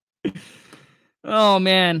 Oh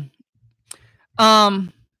man.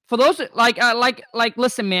 For those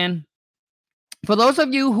listen, man. For those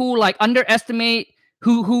of you who like underestimate,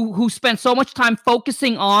 who spend so much time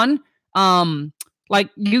focusing on, like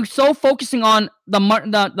you so focusing on the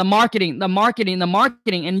marketing,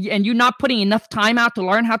 and you're not putting enough time out to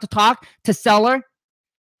learn how to talk to seller.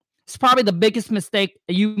 It's probably the biggest mistake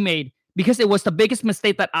you made, because it was the biggest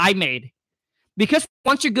mistake that I made. Because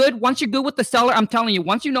once you're good with the seller, I'm telling you,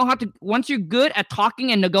 once you're good at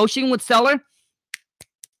talking and negotiating with seller,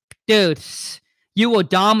 dude, you will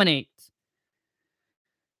dominate.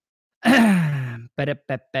 Okay.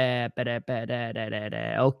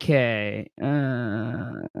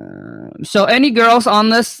 So any girls on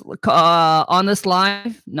this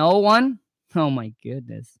live? No one? Oh my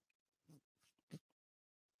goodness.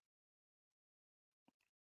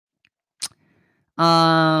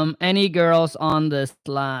 Any girls on this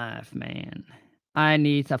live, man? I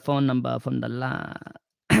need a phone number from the live.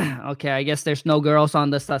 Okay, I guess there's no girls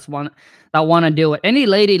on this that want to do it. Any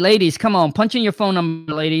ladies, come on, punch in your phone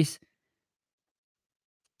number, ladies.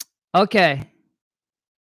 Okay.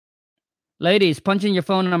 Ladies, punch in your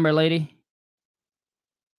phone number, lady.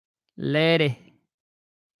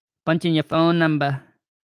 Punch in your phone number.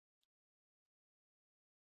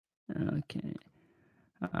 Okay.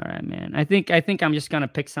 All right, man. I think I'm just gonna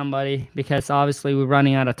pick somebody, because obviously we're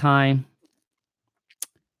running out of time.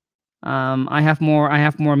 I have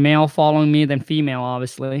more male following me than female,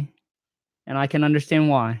 obviously, and I can understand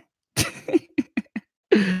why.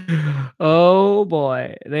 Oh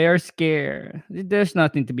boy, they are scared. There's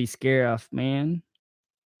nothing to be scared of, man.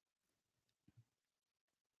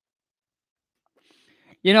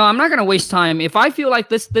 You know, I'm not gonna waste time. If I feel like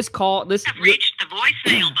this call, this have reached the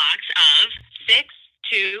voicemail box of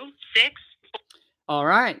 626. All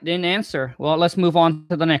right, didn't answer. Well, let's move on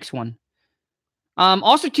to the next one.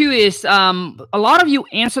 Also too is a lot of you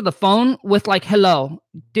answer the phone with like hello.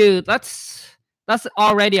 Dude, that's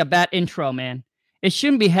already a bad intro, man. It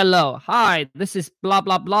shouldn't be hello. Hi, this is blah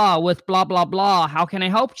blah blah with blah blah blah. How can I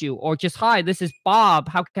help you? Or just hi, this is Bob.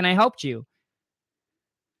 How can I help you?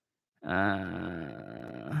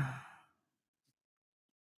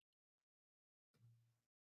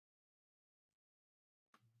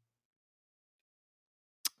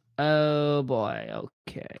 Oh boy,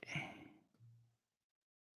 okay.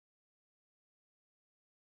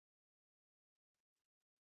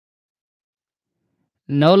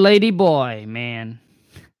 No lady boy, man.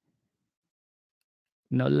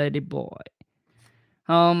 No lady boy.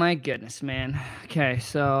 Oh my goodness, man. Okay,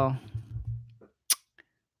 so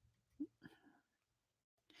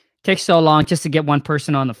takes so long just to get one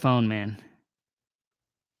person on the phone, man.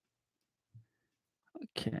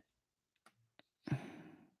 Okay.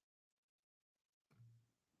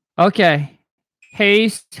 Okay.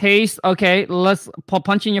 Hayes. Okay, let's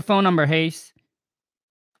punch in your phone number, Hayes.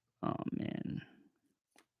 Oh man.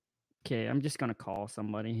 Okay, I'm just gonna call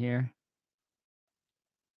somebody here.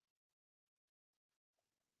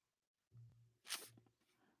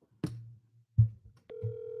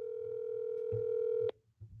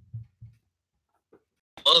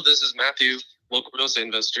 Hello, this is Matthew, local real estate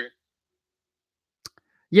investor.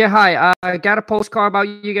 Yeah, hi. I got a postcard about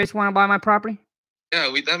you guys want to buy my property. Yeah,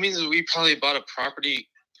 that means that we probably bought a property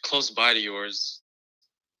close by to yours.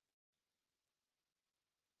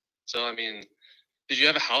 So, I mean, did you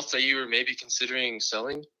have a house that you were maybe considering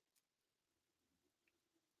selling?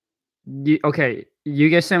 Okay, you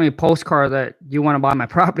guys sent me a postcard that you want to buy my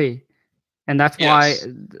property, and that's Yes.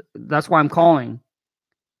 why I'm calling.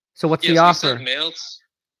 So what's the offer?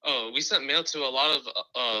 We sent mail to a lot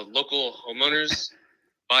of local homeowners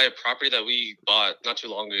by a property that we bought not too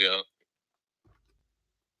long ago.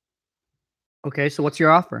 Okay, so what's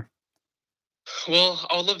your offer? Well,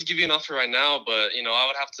 I would love to give you an offer right now, but you know, I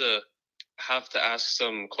would have to ask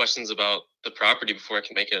some questions about the property before I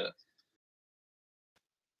can make it.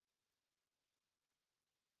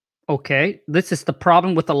 Okay, this is the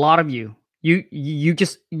problem with a lot of you. You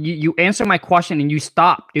just answer my question and you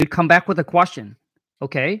stop, dude. Come back with a question.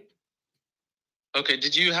 Okay. Okay.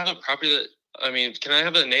 Did you have a property that? I mean, can I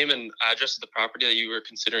have a name and address of the property that you were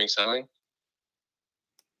considering selling?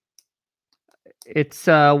 It's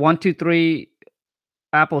 123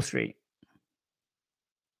 Apple Street.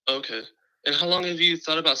 Okay. And how long have you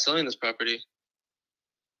thought about selling this property?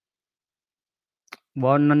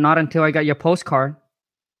 Well, not until I got your postcard.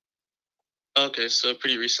 Okay, so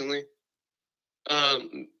pretty recently.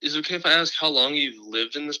 Is it okay if I ask how long you've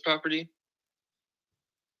lived in this property?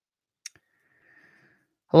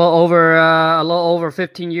 A little over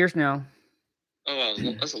 15 years now. Oh wow,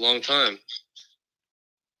 that's a long time.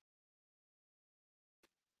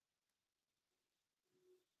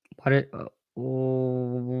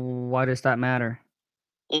 Why does that matter?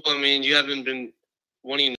 Well, I mean, you haven't been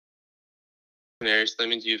wanting an area, so that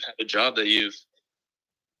means you've had a job that you've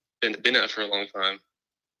been at for a long time.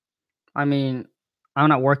 I mean, I'm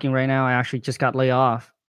not working right now. I actually just got laid off.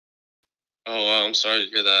 Oh wow, I'm sorry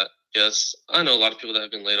to hear that. Yes, I know a lot of people that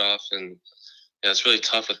have been laid off, and yeah, it's really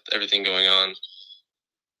tough with everything going on.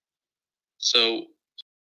 So,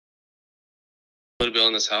 what to build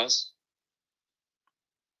in this house?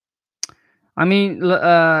 I mean,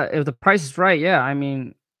 if the price is right, yeah. I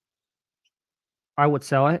mean, I would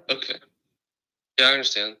sell it. Okay. Yeah, I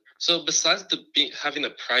understand. So besides having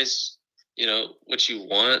the price, what you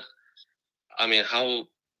want, I mean,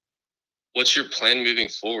 what's your plan moving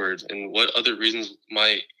forward, and what other reasons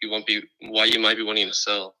why you might be wanting to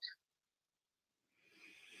sell?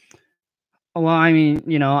 Well, I mean,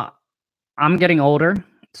 I'm getting older,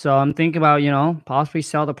 so I'm thinking about, possibly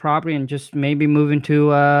sell the property and just maybe move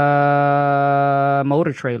into a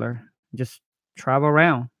motor trailer, just travel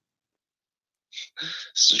around,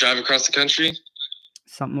 So drive across the country?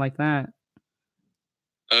 something like that.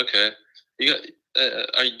 Okay. You got?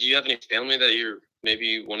 Do you have any family that you're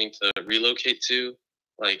maybe wanting to relocate to,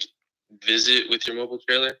 like visit with your mobile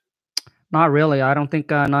trailer? Not really. I don't think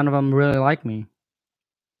none of them really like me.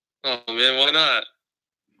 Oh man, why not?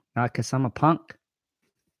 Because I'm a punk.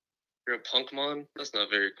 You're a punk mon? That's not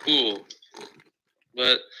very cool.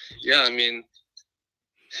 But yeah, I mean,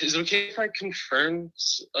 is it okay if I confirm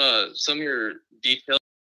some of your details?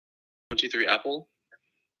 123 Apple.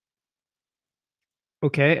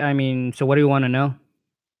 Okay. I mean, so what do you want to know?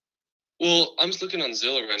 Well, I'm just looking on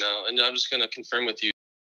Zillow right now, and I'm just gonna confirm with you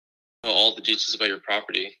all the details about your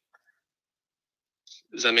property.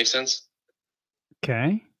 Does that make sense?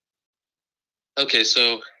 Okay. Okay,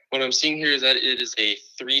 so what I'm seeing here is that it is a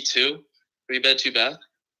 3-bed, 2 bath.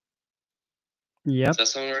 Yep. Does that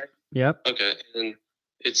sound right? Yep. Okay, and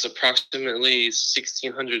it's approximately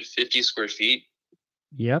 1,650 square feet.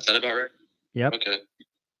 Yep. Is that about right? Yep. Okay.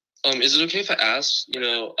 Is it okay if I ask,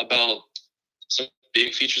 about some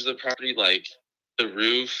big features of the property, like the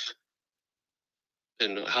roof,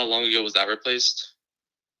 and how long ago was that replaced?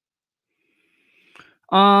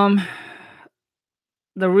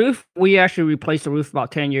 The roof, we actually replaced the roof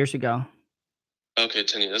about 10 years ago. Okay,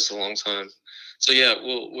 10 years, that's a long time. So yeah,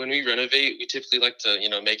 well, when we renovate, we typically like to,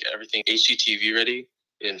 make everything HGTV ready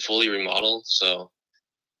and fully remodel. So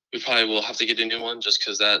we probably will have to get a new one just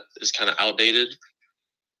because that is kind of outdated.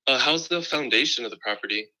 How's the foundation of the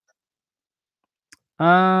property?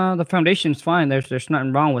 The foundation's fine. There's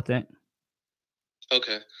nothing wrong with it.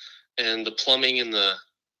 Okay. And the plumbing and the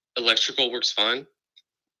electrical works fine?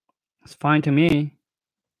 It's fine to me.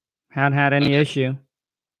 Hadn't had any Okay. issue.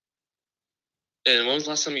 And when was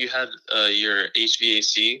the last time you had your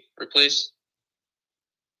HVAC replaced?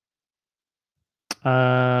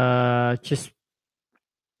 Just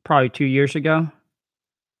probably 2 years ago.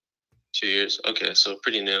 2 years. Okay, so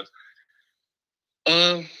pretty new.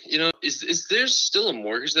 Is there still a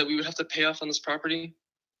mortgage that we would have to pay off on this property?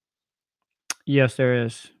 Yes, there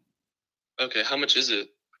is. Okay, how much is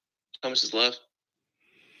it? How much is left?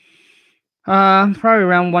 Probably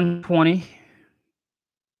around 120.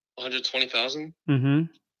 120,000? Mm-hmm.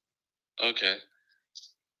 Okay.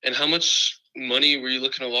 And how much money were you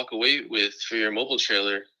looking to walk away with for your mobile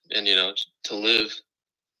trailer and to live?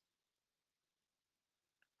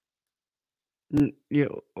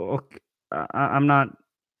 Okay. I'm not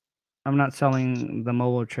selling the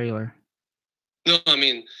mobile trailer. No, I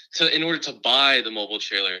mean, in order to buy the mobile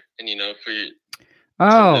trailer and for your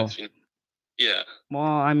Oh, to live, yeah. well,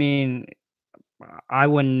 I mean, I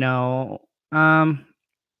wouldn't know.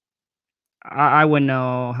 I wouldn't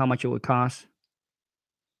know how much it would cost.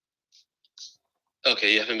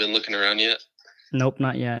 Okay, you haven't been looking around yet? Nope,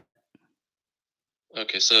 not yet.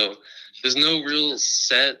 Okay, so there's no real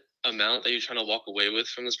set amount that you're trying to walk away with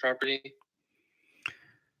from this property?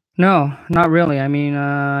 No, not really. I mean,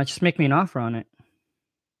 just make me an offer on it.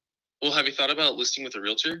 Well, have you thought about listing with a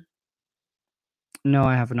realtor? No,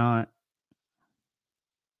 I have not.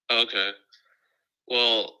 Okay.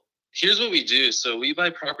 Well, here's what we do. So we buy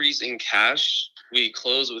properties in cash. We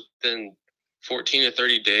close within 14 to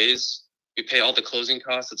 30 days. We pay all the closing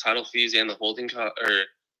costs, the title fees, and the holding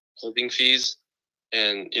fees.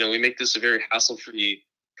 And, we make this a very hassle-free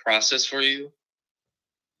process for you.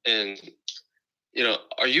 And,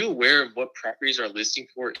 are you aware of what properties are listing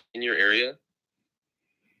for in your area?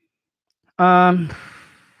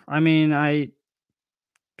 I mean, I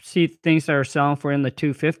see things that are selling for in the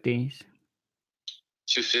 250s.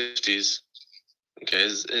 250s. Okay,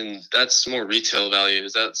 and that's more retail value.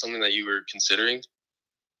 Is that something that you were considering?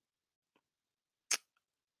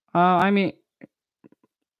 I mean,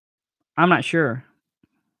 I'm not sure.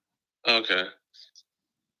 Okay.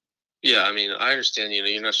 Yeah, I mean, I understand.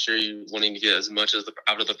 You're not sure. You're wanting to get as much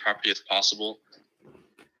out of the property as possible.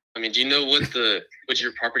 I mean, do you know what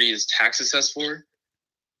your property is tax assessed for?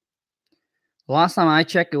 Last time I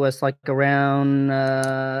checked, it was like around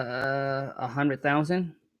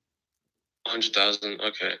 100,000. 100,000.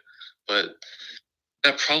 Okay, but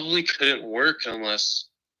that probably couldn't work unless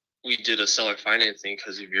we did a seller financing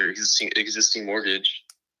because of your existing mortgage.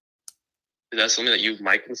 Is that something that you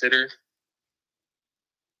might consider?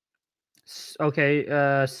 Okay,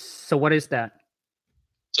 so what is that?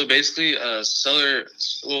 So basically,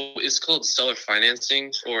 it's called seller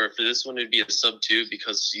financing, or for this one, it'd be a sub 2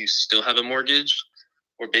 because you still have a mortgage.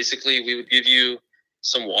 Or basically, we would give you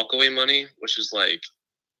some walkaway money, which is like,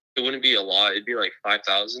 it wouldn't be a lot. It'd be like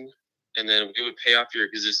 5,000, and then we would pay off your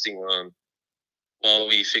existing loan while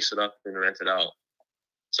we fix it up and rent it out.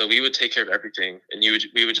 So we would take care of everything, and we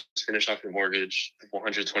would just finish off your mortgage for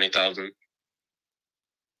 120,000.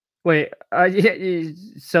 Wait,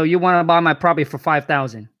 so you want to buy my property for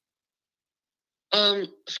 5,000?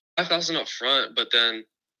 5,000 up front, but then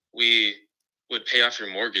we would pay off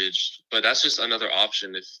your mortgage. But that's just another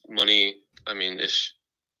option. If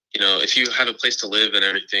you have a place to live and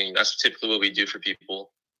everything, that's typically what we do for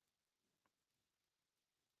people.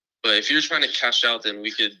 But if you're trying to cash out, then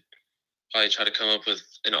we could probably try to come up with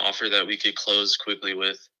an offer that we could close quickly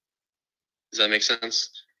with. Does that make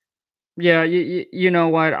sense? Yeah, you know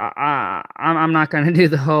what? I'm not going to do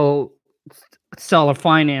the whole seller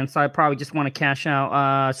finance. I probably just want to cash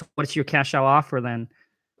out. So what's your cash out offer then?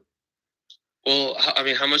 Well, I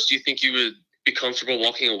mean, how much do you think you would be comfortable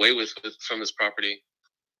walking away with from this property?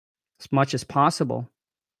 As much as possible.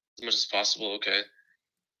 As much as possible, okay.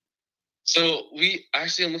 So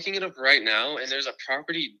I'm looking it up right now, and there's a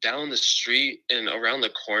property down the street and around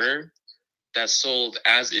the corner that's sold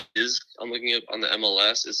as is. I'm looking up on the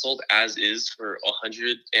MLS. It's sold as is for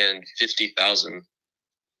 150,000.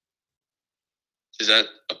 Is that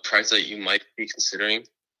a price that you might be considering?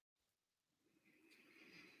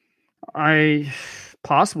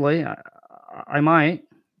 Possibly. I might.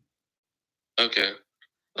 Okay.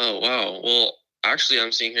 Oh wow. Well, actually,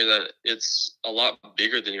 I'm seeing here that it's a lot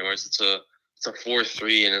bigger than yours. It's a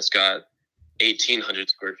 4.3, and it's got 1,800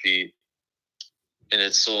 square feet, and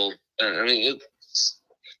it's sold. It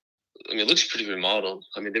looks pretty remodeled.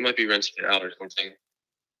 I mean, they might be renting it out or something.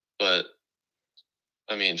 But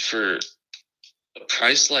I mean, for a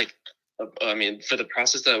price for the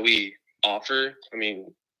process that we offer, I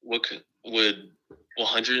mean, would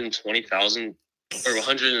 120,000 or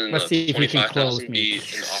 125,000 be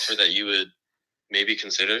an offer that you would maybe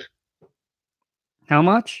consider? How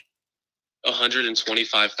much?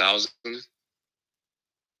 125,000.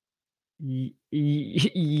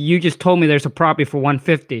 You just told me there's a property for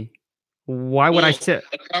 150. Why would I say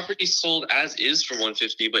the property sold as is for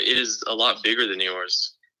 150, but it is a lot bigger than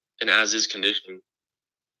yours in as is condition.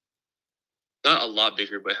 Not a lot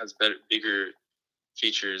bigger, but it has bigger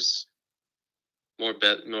features, more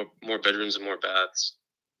bedrooms and more baths.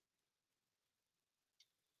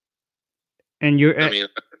 And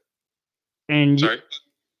sorry.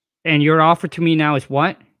 And your offer to me now is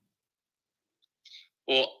what?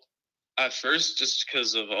 Well, at first, just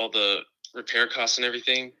because of all the repair costs and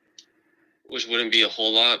everything, which wouldn't be a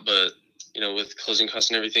whole lot, but with closing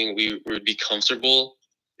costs and everything, we would be comfortable.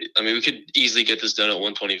 I mean, we could easily get this done at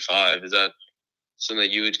 125. Is that something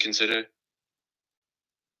that you would consider?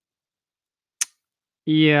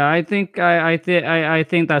 Yeah, I think I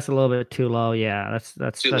think that's a little bit too low. Yeah,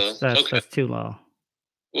 that's too low. That's too low.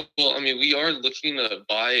 Well, I mean, we are looking to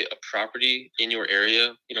buy a property in your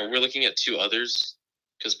area. We're looking at 2 others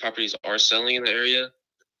because properties are selling in the area.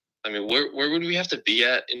 I mean, where would we have to be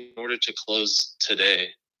at in order to close today?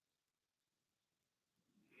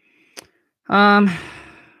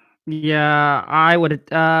 Yeah, I would.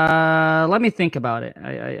 Let me think about it.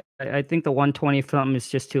 I think the 120 something is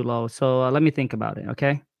just too low. So let me think about it,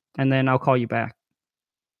 okay? And then I'll call you back.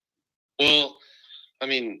 Well, I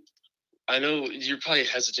mean, I know you're probably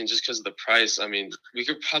hesitant just because of the price. I mean, we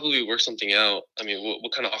could probably work something out. I mean,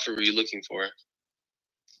 what kind of offer were you looking for?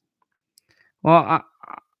 Well,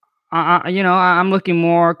 I'm looking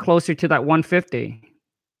more closer to that 150.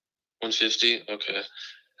 150? Okay.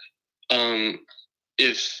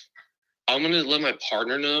 If I'm gonna let my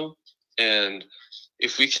partner know, and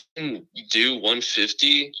if we can do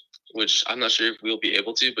 150, which I'm not sure if we'll be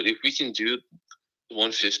able to, but if we can do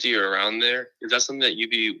 150 or around there, is that something that you'd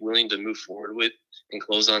be willing to move forward with and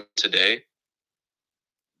close on today?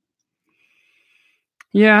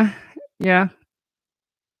 Yeah, yeah,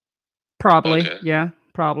 probably. Okay. Yeah,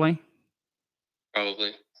 probably.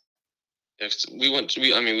 Probably. Yeah, 'cause we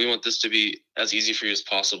want this to be as easy for you as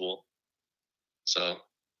possible. So,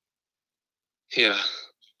 yeah.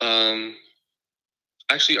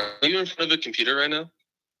 Actually, are you in front of a computer right now?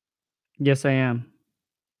 Yes, I am.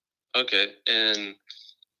 Okay. And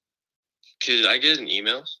could I get an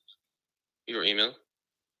email? Your email?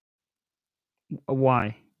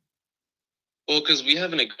 Why? Well, because we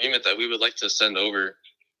have an agreement that we would like to send over,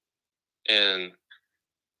 and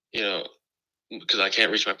you know, because I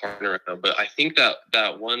can't reach my partner right now, but I think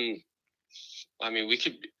that one, I mean,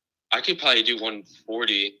 I could probably do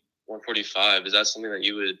 140, 145. Is that something that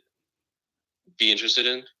you would be interested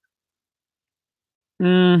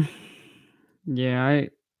in? Yeah,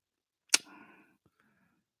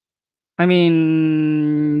 I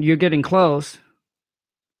mean, you're getting close.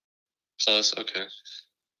 Plus, okay.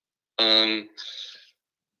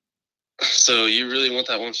 So you really want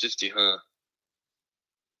that 150, huh?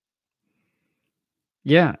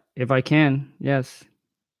 Yeah, if I can, yes.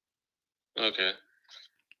 Okay.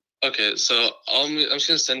 Okay, so I'm just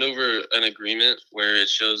gonna send over an agreement where it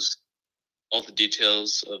shows all the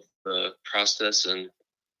details of the process and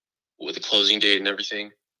with the closing date and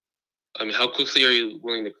everything. I mean, how quickly are you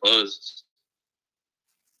willing to close?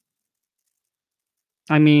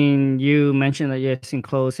 I mean, you mentioned that you can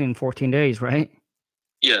close in 14 days, right?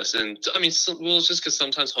 Yes, and I mean, well, it's just because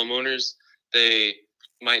sometimes homeowners, they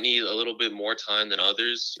might need a little bit more time than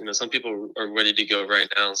others. You know, some people are ready to go right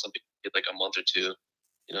now, and some people get like a month or two.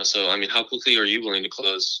 You know, so I mean, how quickly are you willing to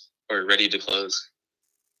close or ready to close?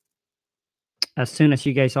 As soon as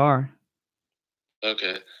you guys are.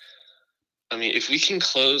 Okay. I mean, if we can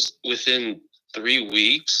close within 3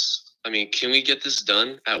 weeks, I mean, can we get this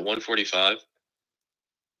done at 145?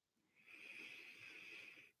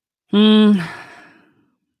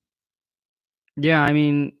 Yeah, I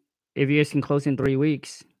mean, if you guys can close in 3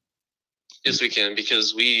 weeks. Yes, we can,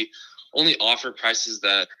 because we only offer prices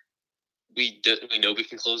that we know we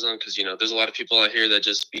can close on, because, you know, there's a lot of people out here that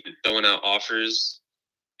just be throwing out offers,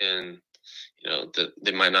 and, you know, that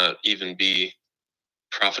they might not even be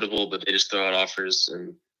profitable, but they just throw out offers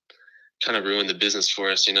and kind of ruin the business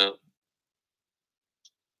for us, you know?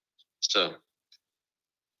 So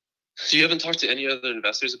you haven't talked to any other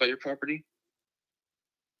investors about your property?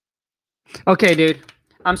 Okay, dude.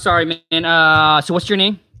 I'm sorry, man. So what's your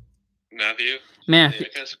name? Matthew? Matthew. Yeah,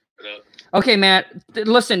 I guess. Okay, Matt.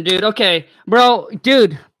 Listen, dude. Okay, bro,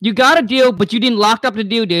 dude. You got a deal, but you didn't lock up the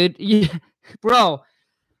deal, dude. Bro.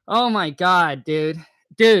 Oh my God, dude.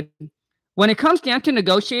 Dude. When it comes down to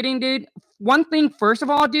negotiating, dude, one thing, first of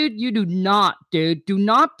all, dude, you do not be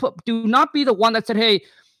the one that said, hey,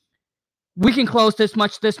 we can close this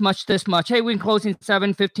much. Hey, we can close in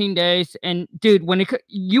 7, 15 days. And dude, when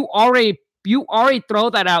you already throw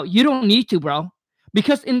that out. You don't need to, bro.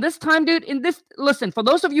 Because in this time, dude, listen, for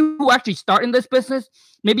those of you who actually start in this business,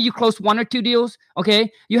 maybe you close 1 or 2 deals, okay?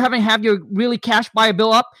 You haven't have your really cash buy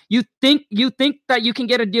bill up. You think that you can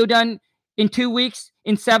get a deal done in 2 weeks,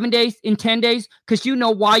 in 7 days, in 10 days, because you know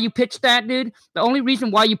why you pitched that, dude. The only reason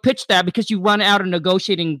why you pitched that because you run out of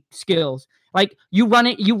negotiating skills. Like you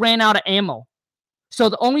ran out of ammo. So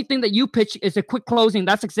the only thing that you pitch is a quick closing.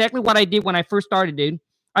 That's exactly what I did when I first started, dude.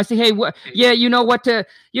 I say, hey, yeah, you know what?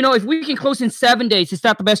 If we can close in 7 days, is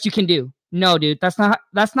that the best you can do? No, dude, that's not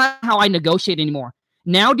how I negotiate anymore.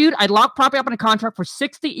 Now, dude, I lock property up in a contract for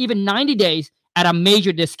 60, even 90 days at a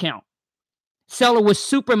major discount. Seller was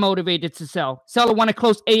super motivated to sell. Seller want to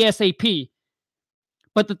close ASAP.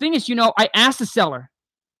 But the thing is, I asked the seller,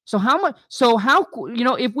 so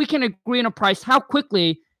if we can agree on a price, how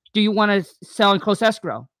quickly do you want to sell and close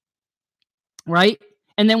escrow? Right?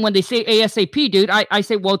 And then when they say ASAP, dude, I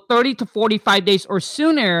say, well, 30 to 45 days or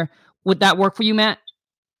sooner. Would that work for you, Matt?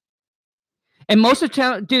 And most of the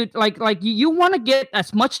time, dude, like you want to get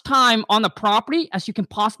as much time on the property as you can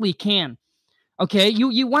possibly can. Okay?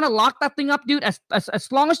 You want to lock that thing up, dude, as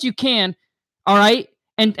long as you can. All right?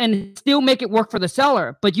 And still make it work for the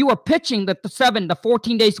seller. But you are pitching the 7 to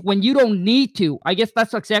 14 days when you don't need to. I guess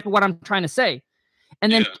that's exactly what I'm trying to say.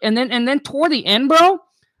 And then and then toward the end, bro,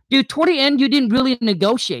 dude, toward the end, you didn't really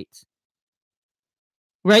negotiate.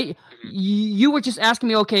 Right? You were just asking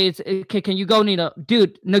me, okay, can you go, Nina?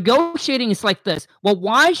 Dude, negotiating is like this. Well,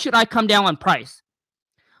 why should I come down on price?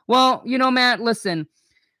 Well, you know, Matt, listen.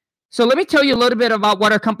 So let me tell you a little bit about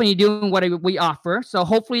what our company do and what we offer. So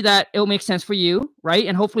hopefully that it'll make sense for you, right?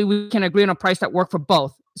 And hopefully we can agree on a price that works for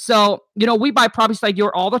both. So, you know, we buy properties like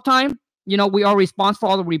yours all the time. You know, we are responsible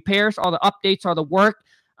for all the repairs, all the updates, all the work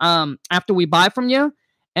after we buy from you.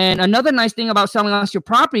 And another nice thing about selling us your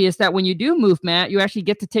property is that when you do move, Matt, you actually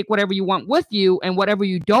get to take whatever you want with you, and whatever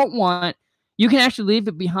you don't want, you can actually leave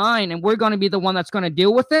it behind, and we're going to be the one that's going to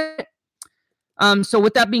deal with it. So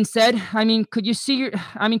with that being said, I mean, could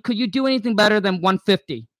you do anything better than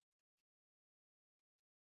 150?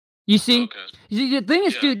 You see, the thing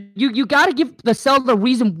is, dude, you got to give the seller the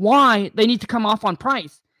reason why they need to come off on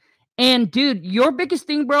price. And dude, your biggest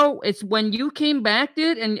thing, bro, is when you came back,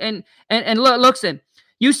 dude, and listen,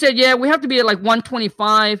 you said, yeah, we have to be at like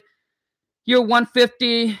 125. You're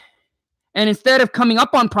 150. And instead of coming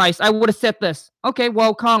up on price, I would have said this. Okay,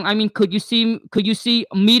 well, Kong, I mean, could you see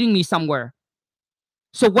meeting me somewhere?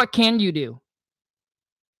 So what can you do?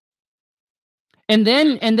 And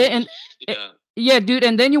then yeah, dude,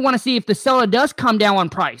 and then you want to see if the seller does come down on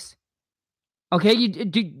price. Okay,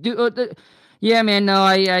 yeah, man, no,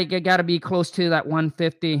 I got to be close to that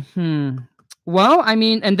 150. Well, I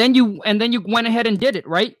mean, and then you went ahead and did it,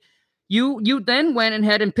 right? You then went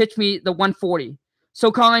ahead and pitched me the 140.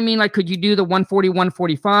 So, Kong, I mean, like, could you do the 140,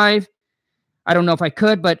 145? I don't know if I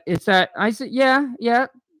could, but it's that. I said,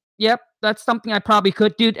 yep, that's something I probably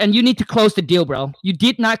could, dude. And you need to close the deal, bro. You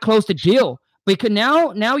did not close the deal because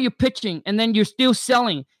now you're pitching and then you're still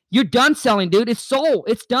selling. You're done selling, dude. It's sold.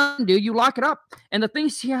 It's done, dude. You lock it up. And the thing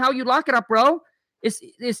is how you lock it up, bro, is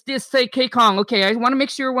this say, okay, Kong, okay, I want to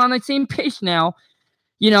make sure we're on the same page now.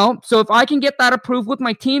 You know, so if I can get that approved with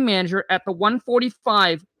my team manager at the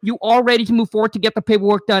 145, you are ready to move forward to get the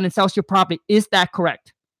paperwork done and sell your property. Is that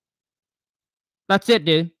correct? That's it,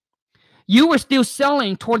 dude. You were still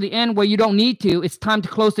selling toward the end where you don't need to. It's time to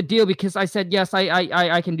close the deal because I said, yes,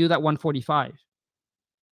 I can do that 145.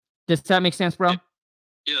 Does that make sense, bro?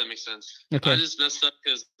 Yeah, that makes sense. Okay. I just messed up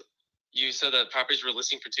because you said that properties were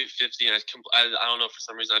listing for 250, and I don't know, for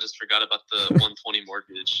some reason I just forgot about the 120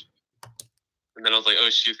 mortgage. And then I was like, oh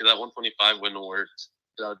shoot, that 125 wouldn't have worked.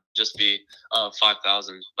 That would just be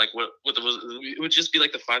 5,000. Like it would just be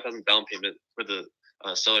like the 5,000 down payment for the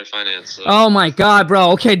seller finance. So. Oh my God,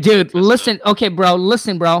 bro. Okay, dude, listen. Okay, bro,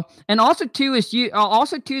 listen, bro. And also too is you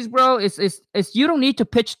don't need to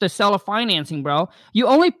pitch the seller financing, bro. You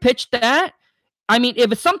only pitch that. I mean,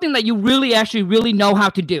 if it's something that you really know how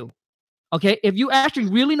to do. Okay, if you actually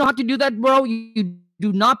really know how to do that, bro, you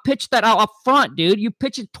do not pitch that out up front, dude. You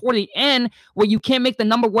pitch it toward the end where you can't make the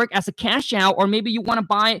number work as a cash out, or maybe you want to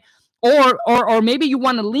buy, or maybe you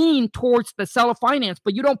want to lean towards the seller finance,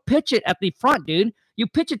 but you don't pitch it at the front, dude. You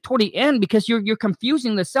pitch it toward the end because you're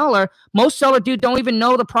confusing the seller. Most seller, dude, don't even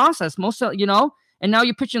know the process. You know, and now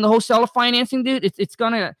you're pitching the whole seller financing, dude. It's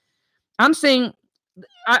gonna. I'm saying,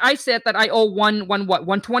 I said that I owe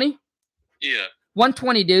 120. Yeah.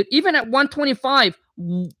 120, dude. Even at 125,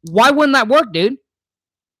 why wouldn't that work, dude?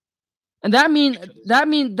 And that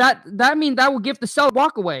will give the seller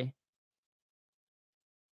walk away.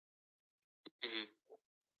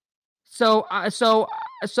 So I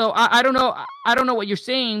don't know. I don't know what you're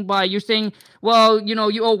saying, but you're saying, well, you know,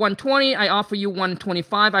 you owe 120. I offer you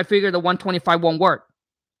 125. I figure the 125 won't work.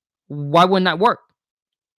 Why wouldn't that work?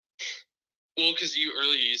 Well, because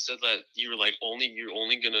earlier you said that you're only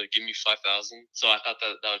gonna give me 5,000. So I thought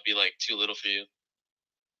that would be like too little for you.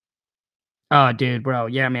 Oh, dude, bro,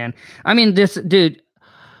 yeah, man. I mean, this, dude.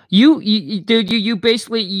 You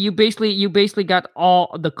basically got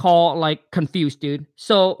all the call like confused, dude.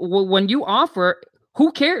 So when you offer,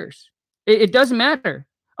 who cares? It doesn't matter.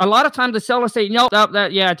 A lot of times the seller say, no,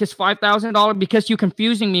 yeah, just $5,000 because you're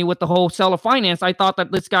confusing me with the whole seller finance. I thought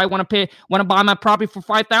that this guy want to buy my property for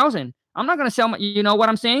 5,000. I'm not gonna sell my. You know what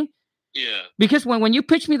I'm saying? Yeah. Because when you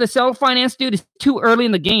pitch me the seller finance, dude, it's too early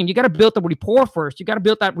in the game. You got to build the rapport first. You got to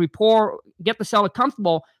build that rapport, get the seller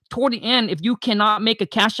comfortable. Toward the end, if you cannot make a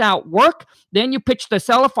cash out work, then you pitch the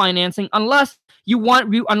seller financing. Unless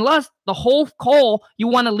the whole call you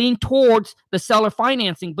want to lean towards the seller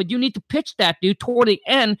financing, but you need to pitch that, dude, toward the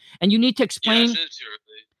end, and you need to explain.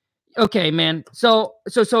 Yeah, okay, man. So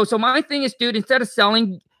my thing is, dude, instead of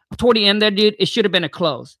selling toward the end there, dude, it should have been a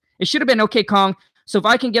close. It should have been, okay, Kong. So if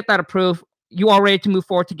I can get that approved, you are ready to move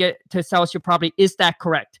forward to sell us your property. Is that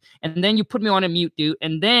correct? And then you put me on a mute, dude.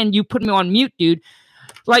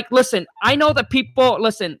 Like, listen, I know that people,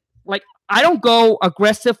 listen, like, I don't go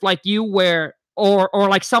aggressive like you or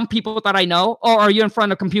like some people that I know, or are you in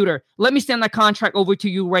front of a computer? Let me send that contract over to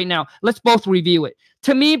you right now. Let's both review it.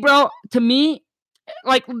 To me, bro,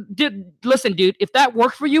 like, listen, dude, if that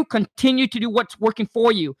works for you, continue to do what's working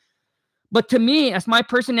for you. But to me, as my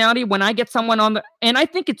personality, when I get someone on and I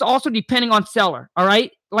think it's also depending on seller, all right?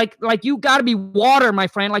 Like you got to be water, my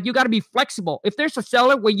friend. Like, you got to be flexible. If there's a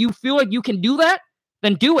seller where you feel like you can do that,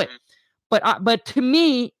 then do it. But to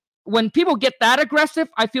me, when people get that aggressive,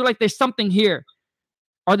 I feel like there's something here.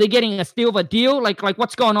 Are they getting a steal of a deal? Like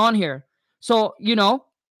what's going on here? So,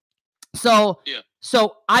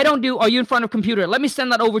 So I don't do, are you in front of a computer? Let me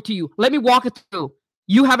send that over to you. Let me walk it through.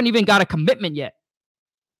 You haven't even got a commitment yet.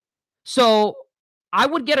 So I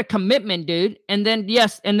would get a commitment, dude. And then,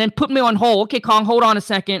 and then put me on hold. Okay, Kong, hold on a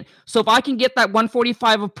second. So if I can get that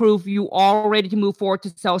 145 approved, you are ready to move forward to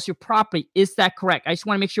sell us your property. Is that correct? I just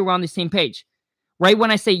want to make sure we're on the same page. Right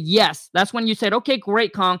when I say yes, that's when you said, okay,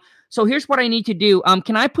 great, Kong. So here's what I need to do.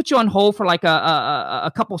 Can I put you on hold for like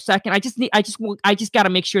a couple seconds? I just got to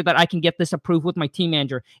make sure that I can get this approved with my team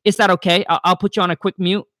manager. Is that okay? I'll put you on a quick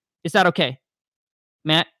mute. Is that okay,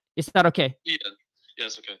 Matt? Is that okay? Yeah.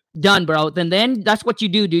 Yes. Okay. Done, bro. Then that's what you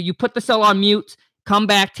do, dude. You put the cell on mute, come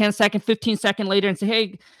back 10 seconds, 15 seconds later and say,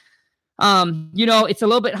 hey, it's a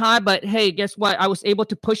little bit high, but hey, guess what? I was able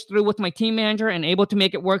to push through with my team manager and able to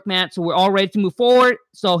make it work, Matt. So we're all ready to move forward.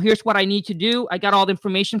 So here's what I need to do. I got all the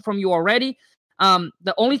information from you already.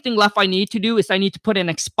 The only thing left I need to do is I need to put an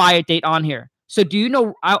expire date on here. So do you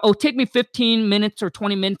know, it'll take me 15 minutes or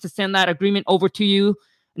 20 minutes to send that agreement over to you.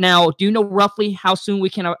 Now, do you know roughly how soon we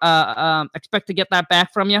can expect to get that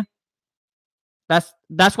back from you? That's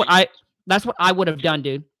what I would have done,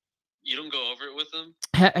 dude. You don't go over it with them?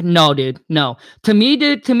 No, dude. No. To me,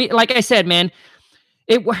 like I said, man,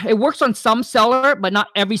 it works on some seller, but not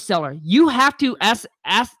every seller. You have to, as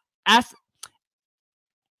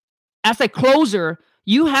a closer,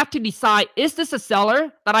 you have to decide, is this a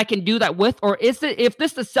seller that I can do that with? Or if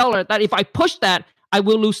this is a seller that if I push that, I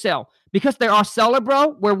will lose sale? Because there are seller,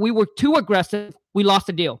 bro, where we were too aggressive, we lost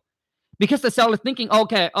the deal. Because the seller thinking,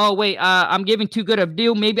 okay, oh wait, I'm giving too good of a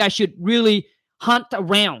deal. Maybe I should really hunt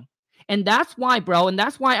around. And that's why, bro, and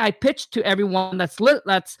that's why I pitched to everyone that's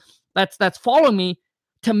following me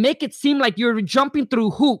to make it seem like you're jumping through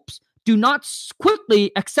hoops. Do not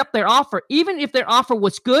quickly accept their offer. Even if their offer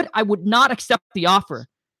was good, I would not accept the offer.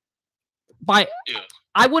 I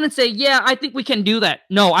wouldn't say, yeah, I think we can do that.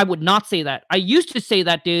 No, I would not say that. I used to say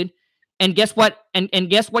that, dude. And guess what? And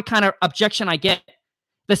guess what kind of objection I get?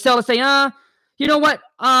 The seller say, you know what?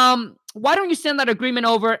 Why don't you send that agreement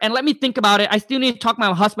over and let me think about it? I still need to talk to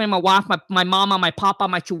my husband, my wife, my mama, my papa,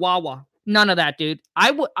 my chihuahua. None of that, dude.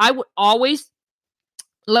 I would always.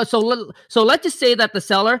 So let's just say that the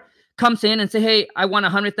seller comes in and say, hey, I want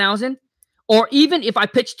 100,000. Or even if I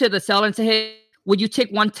pitch to the seller and say, hey, would you take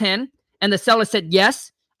 110? And the seller said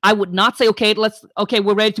yes. I would not say, okay,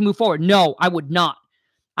 we're ready to move forward. No, I would not.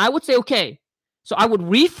 I would say, okay. So I would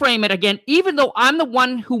reframe it again, even though I'm the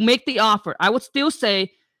one who make the offer. I would still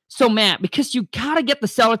say, so Matt, because you got to get the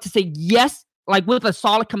seller to say yes, like with a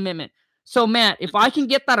solid commitment. So Matt, if I can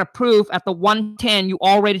get that approved at the 110, you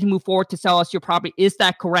all ready to move forward to sell us your property. Is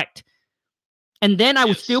that correct? And then I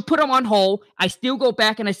would still put them on hold. I still go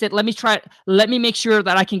back and I said, let me make sure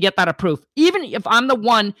that I can get that approved. Even if I'm the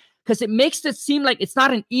one, because it makes it seem like it's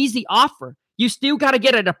not an easy offer. You still got to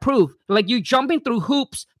get it approved. Like you jumping through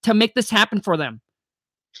hoops to make this happen for them.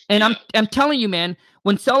 And I'm telling you, man,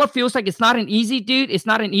 when seller feels like it's not an easy, dude, it's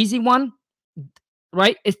not an easy one,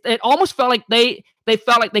 right? It almost felt like they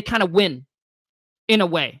felt like they kind of win in a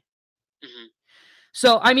way. Mm-hmm.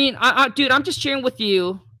 So, I mean, dude, I'm just sharing with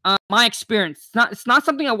you my experience. It's not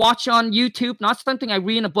something I watch on YouTube, not something I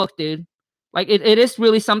read in a book, dude. Like it is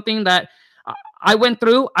really something that I went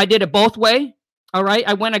through. I did it both way. All right.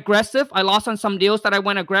 I went aggressive. I lost on some deals that I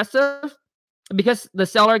went aggressive because the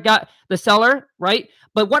seller, right?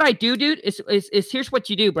 But what I do, dude, is here's what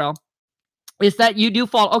you do, bro. Is that you do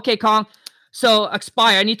fall. Okay, Kong. So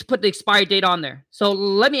expire. I need to put the expiry date on there. So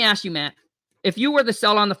let me ask you, Matt. If you were the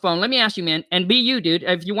seller on the phone, let me ask you, man, and be you, dude.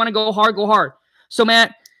 If you want to go hard, go hard. So,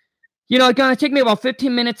 Matt, it's going to take me about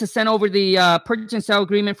 15 minutes to send over the purchase and sale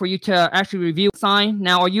agreement for you to actually review and sign.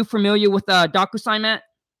 Now, are you familiar with DocuSign, Matt?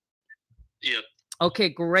 Yeah. Okay,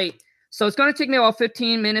 great. So it's going to take me about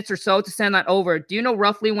 15 minutes or so to send that over. Do you know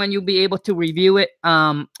roughly when you'll be able to review it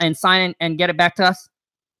and sign it and get it back to us?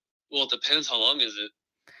 Well, it depends. How long is it?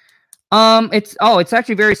 It's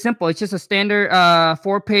actually very simple. It's just a standard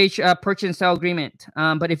 4-page purchase and sale agreement.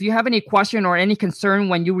 But if you have any question or any concern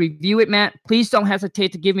when you review it, Matt, please don't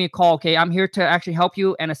hesitate to give me a call. Okay, I'm here to actually help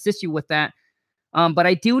you and assist you with that. But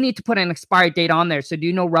I do need to put an expired date on there. So do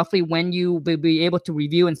you know roughly when you will be able to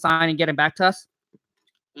review and sign and get it back to us?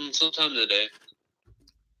 Sometime today.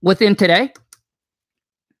 Within today?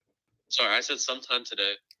 Sorry, I said sometime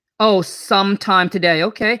today. Oh, sometime today.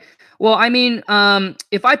 Okay. Well, I mean,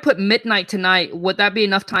 if I put midnight tonight, would that be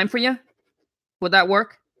enough time for you? Would that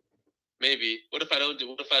work? Maybe. What if I don't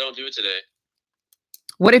do it today?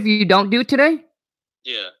 What if you don't do it today?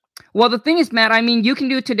 Yeah. Well, the thing is, Matt, I mean, you can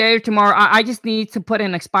do it today or tomorrow. I just need to put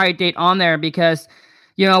an expired date on there because,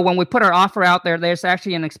 you know, when we put our offer out there, there's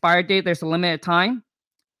actually an expired date. There's a limited time.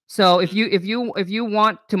 So if you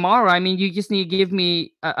want tomorrow, I mean, you just need to give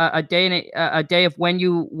me a day and a day of when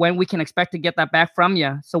we can expect to get that back from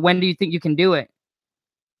you. So when do you think you can do it?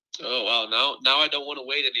 Oh wow! Now I don't want to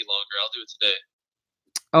wait any longer. I'll do it today.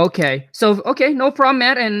 Okay. So okay, no problem,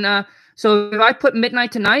 Matt. And so if I put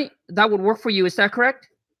midnight tonight, that would work for you. Is that correct?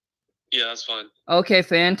 Yeah, that's fine. Okay,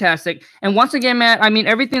 fantastic. And once again, Matt, I mean,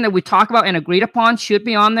 everything that we talk about and agreed upon should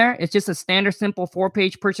be on there. It's just a standard, simple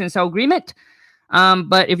 4-page purchase and sale agreement.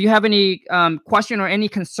 But if you have any question or any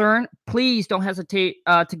concern, please don't hesitate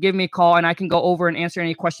to give me a call, and I can go over and answer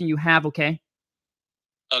any question you have, okay?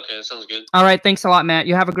 Okay, that sounds good. All right, thanks a lot, Matt.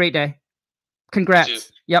 You have a great day.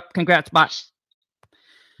 Congrats. Yep, congrats. Bye.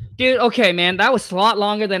 Dude, okay, man, that was a lot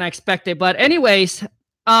longer than I expected. But anyways,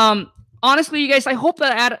 honestly, you guys, I hope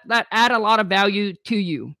that add a lot of value to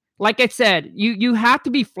you. Like I said, you have to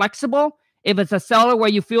be flexible. If it's a seller where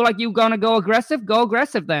you feel like you're going to go aggressive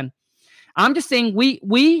then. I'm just saying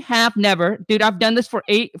we have never, dude, I've done this for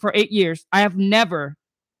 8 years. I have never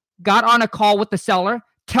got on a call with the seller,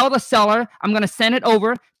 tell the seller I'm going to send it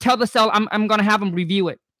over, tell the seller I'm going to have them review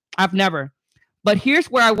it. I've never. But here's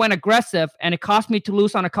where I went aggressive and it cost me to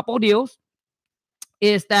lose on a couple of deals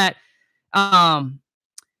is that I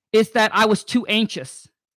was too anxious.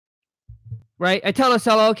 Right? I tell the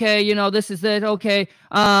seller, okay, you know, this is it. Okay.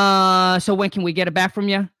 So when can we get it back from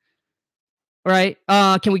you? Right?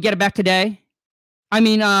 Can we get it back today? I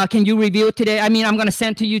mean, can you review it today? I mean, I'm going to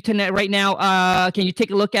send to you tonight right now. Can you take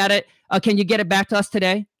a look at it? Can you get it back to us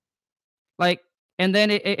today? Like, and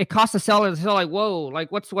then it costs the seller. The seller like, whoa,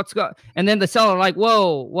 like what's go? And then the seller like,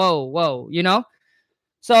 whoa, you know?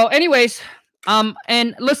 So anyways,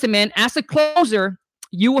 and listen, man, as a closer,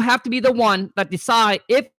 you will have to be the one that decide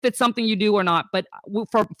if it's something you do or not. But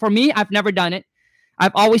for me, I've never done it.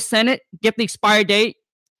 I've always sent it, get the expired date,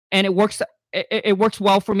 and it works. It works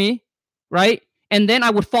well for me, right? And then I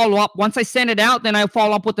would follow up. Once I send it out, then I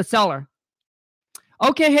follow up with the seller.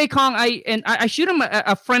 Okay, hey, Kong, I shoot him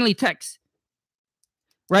a friendly text,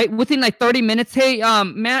 right? Within like 30 minutes, hey,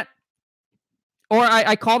 Matt, or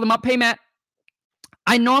I call them up, hey, Matt,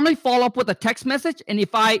 I normally follow up with a text message, and if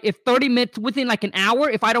 30 minutes, within like an hour,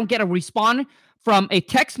 if I don't get a response from a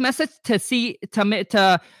text message to see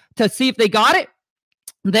if they got it,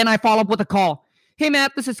 then I follow up with a call. Hey,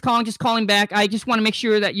 Matt, this is Kong, just calling back. I just want to make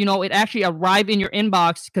sure that, you know, it actually arrived in your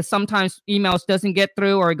inbox because sometimes emails doesn't get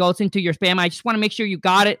through or it goes into your spam. I just want to make sure you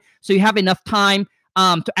got it so you have enough time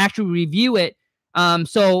to actually review it. You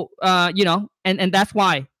know, and that's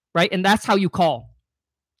why, right? And that's how you call.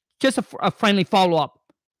 Just a friendly follow-up.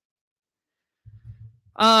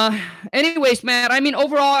 Anyways, Matt, I mean,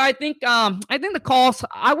 overall, I think the calls,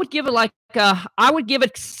 I would give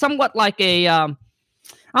it somewhat like a,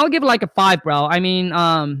 I would give it like a 5, bro. I mean,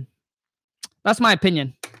 that's my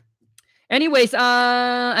opinion. Anyways,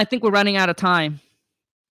 I think we're running out of time.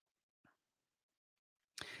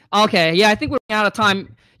 Okay, yeah, I think we're running out of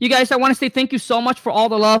time. You guys, I want to say thank you so much for all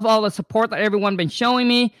the love, all the support that everyone been showing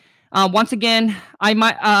me. Once again, I'm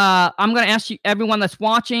gonna ask you, everyone that's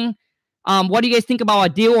watching, what do you guys think about a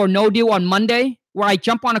deal or no deal on Monday? Where I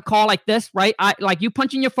jump on a call like this, right? Like you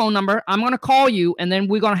punch in your phone number. I'm gonna call you, and then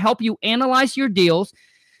we're gonna help you analyze your deals.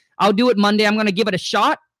 I'll do it Monday. I'm going to give it a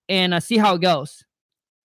shot and see how it goes.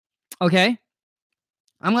 Okay?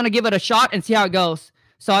 I'm going to give it a shot and see how it goes.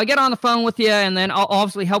 So I get on the phone with you, and then I'll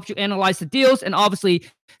obviously help you analyze the deals and obviously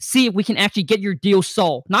see if we can actually get your deal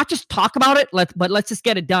sold. Not just talk about it, but let's just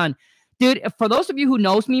get it done. Dude, for those of you who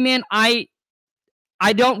knows me, man, I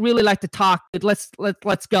don't really like to talk. Let's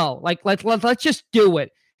go. Like let's just do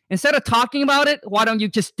it. Instead of talking about it, why don't you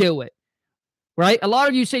just do it? Right? A lot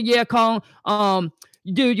of you say, yeah, Kong,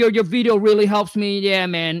 dude, your video really helps me. Yeah,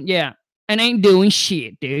 man. Yeah. And ain't doing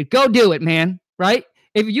shit, dude. Go do it, man. Right?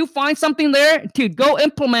 If you find something there, dude, go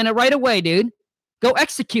implement it right away, dude. Go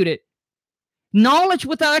execute it. Knowledge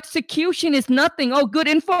without execution is nothing. Oh, good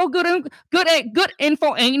info, good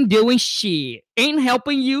info ain't doing shit. Ain't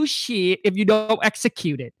helping you shit if you don't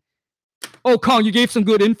execute it. Oh, Kong, you gave some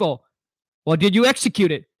good info. Well, did you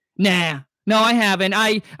execute it? Nah. No, I haven't.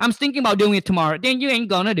 I'm thinking about doing it tomorrow. Then you ain't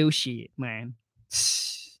gonna do shit, man.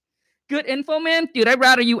 Good info, man. Dude, I'd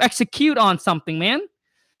rather you execute on something, man.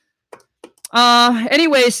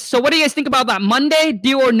 Anyways, so what do you guys think about that? Monday,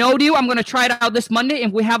 deal or no deal? I'm going to try it out this Monday.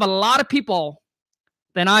 If we have a lot of people,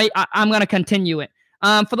 then I'm going to continue it.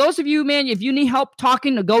 For those of you, man, if you need help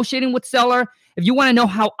talking, negotiating with seller, if you want to know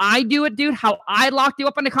how I do it, dude, how I locked you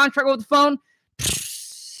up on the contract over the phone,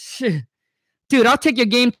 dude, I'll take your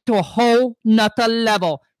game to a whole nother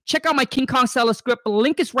level. Check out my King Kong seller script. The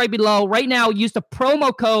link is right below. Right now, use the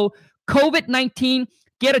promo code COVID-19.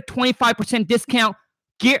 Get a 25% discount.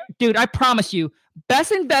 Dude, I promise you,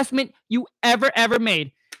 best investment you ever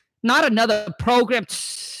made. Not another program.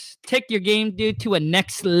 Take your game, dude, to a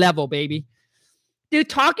next level, baby. Dude,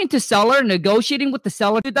 talking to seller, negotiating with the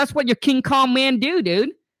seller, dude, that's what your King Kong man do,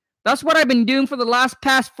 dude. That's what I've been doing for the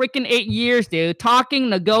past freaking 8 years, dude. Talking,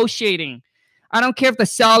 negotiating. I don't care if the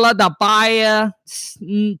seller, the buyer,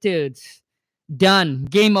 dude, done.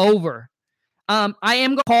 Game over. I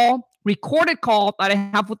am going to call, recorded call that I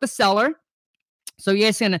have with the seller. So you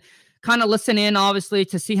guys can kind of listen in, obviously,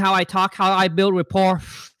 to see how I talk, how I build rapport.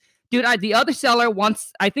 Dude, the other seller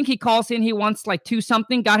wants, I think he calls in, he wants like 2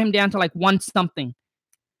 something, got him down to like 1 something.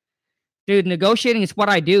 Dude, negotiating is what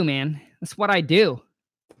I do, man. That's what I do.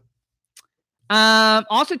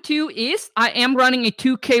 Also, too, is I am running a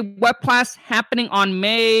 2K web class happening on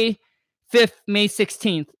May 5th, May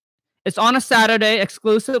 16th. It's on a Saturday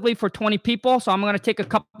exclusively for 20 people. So I'm going to take a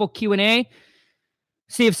couple Q&A.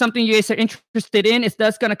 See if something you guys are interested in. It's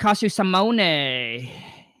just going to cost you some money.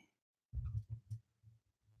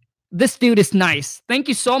 This dude is nice. Thank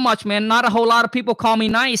you so much, man. Not a whole lot of people call me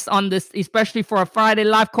nice on this, especially for a Friday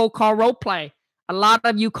live cold call role play. A lot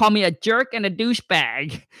of you call me a jerk and a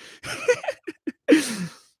douchebag.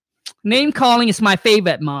 Name calling is my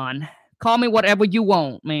favorite, man. Call me whatever you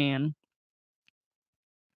want, man.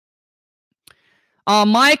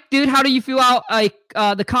 Mike, dude, how do you feel out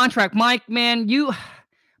the contract? Mike, man, you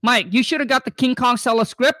should have got the King Kong seller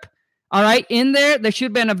script. All right, in there should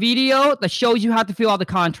have been a video that shows you how to fill out the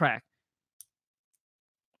contract.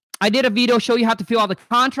 I did a video show you how to fill out the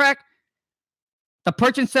contract, the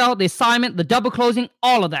purchase and sell, the assignment, the double closing,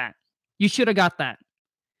 all of that. You should have got that.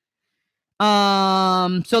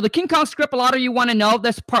 So the King Kong script, a lot of you want to know.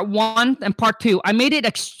 That's part 1 and part 2. I make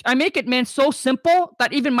it, man, so simple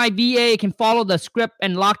that even my VA can follow the script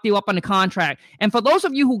and lock you up on the contract. And for those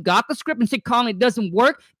of you who got the script and say, Kong, it doesn't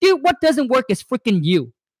work, dude, what doesn't work is freaking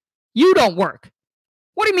you. You don't work.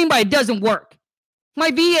 What do you mean by it doesn't work? My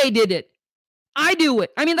VA did it. I do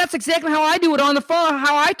it. I mean, that's exactly how I do it on the phone,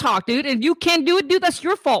 how I talk, dude. And you can't do it, dude, that's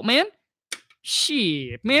your fault, man.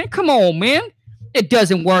 Shit, man. Come on, man. It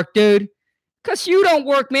doesn't work, dude. Because you don't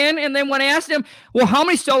work, man. And then when I asked him, well, how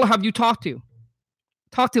many seller have you talked to?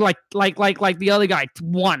 Talked to like the other guy,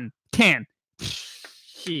 1, 10.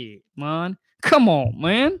 Shit, man. Come on,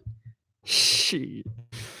 man. Shit.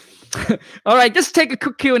 All right, just take a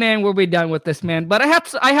quick Q&A and we'll be done with this, man. But I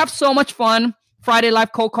have so much fun. Friday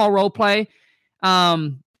live cold call role play. How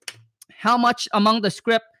much among the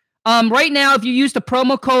script? Right now, if you use the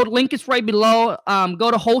promo code, link is right below.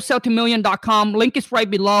 Go to wholesale2million.com. Link is right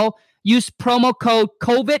below. Use promo code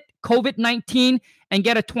COVID-19 and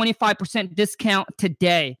get a 25% discount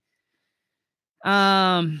today.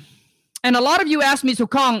 And a lot of you ask me, so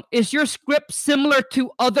Kong, is your script similar to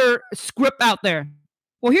other script out there?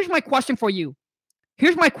 Well, here's my question for you.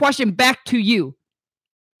 Here's my question back to you.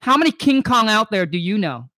 How many King Kong out there do you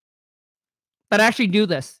know that actually do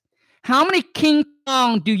this? How many King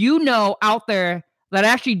Kong do you know out there that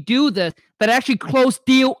actually do this, that actually close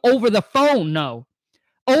deal over the phone? No.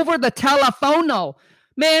 Over the telephone? No.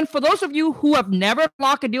 Man, for those of you who have never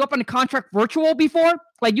locked a deal up on a contract virtual before,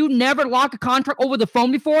 like you never locked a contract over the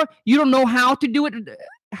phone before, you don't know how to do it,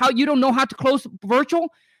 you don't know how to close virtual,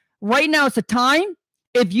 right now it's the time.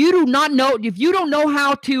 If you do not know, if you don't know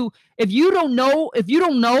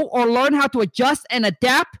or learn how to adjust and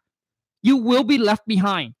adapt, you will be left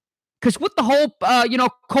behind. Because with the whole,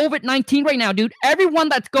 COVID-19 right now, dude, everyone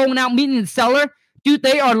that's going out meeting the seller, dude,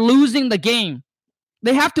 they are losing the game.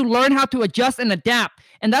 They have to learn how to adjust and adapt.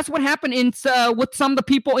 And that's what happened with some of the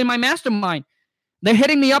people in my mastermind. They're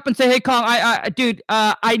hitting me up and say, hey, Kong,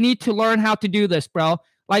 I need to learn how to do this, bro.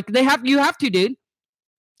 Like you have to, dude.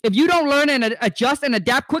 If you don't learn and adjust and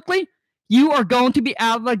adapt quickly, you are going to be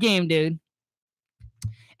out of the game, dude.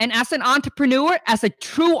 And as an entrepreneur, as a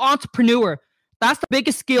true entrepreneur, that's the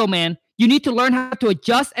biggest skill, man. You need to learn how to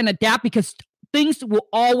adjust and adapt because things will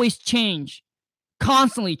always change,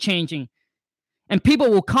 constantly changing. And people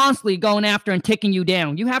will constantly going after and taking you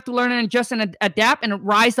down. You have to learn and adjust and adapt and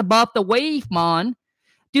rise above the wave, man.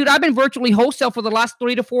 Dude, I've been virtually wholesale for the last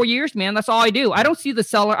 3 to 4 years, man. That's all I do. I don't see the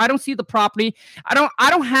seller. I don't see the property. I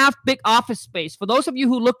don't have big office space. For those of you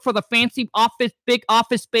who look for the fancy office, big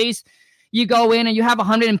office space, you go in and you have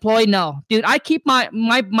 100 employees. No, dude, I keep my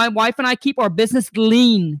wife and I keep our business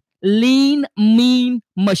lean, mean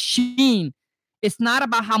machine. It's not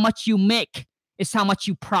about how much you make. It's how much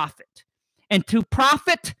you profit. And to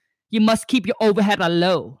profit, you must keep your overhead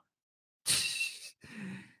low.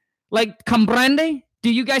 Like, comprende?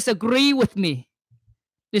 Do you guys agree with me?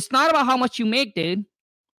 It's not about how much you make, dude.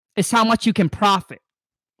 It's how much you can profit.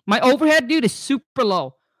 My overhead, dude, is super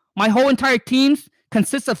low. My whole entire team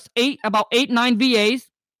consists of about 9 VAs.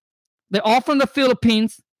 They're all from the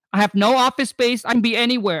Philippines. I have no office space. I can be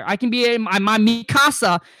anywhere. I can be in my mi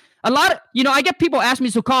casa. A lot of, I get people ask me,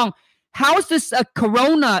 Sukong, how does this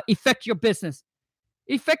corona affect your business?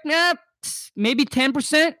 Maybe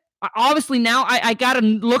 10%. Obviously now I got to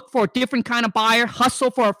look for a different kind of buyer,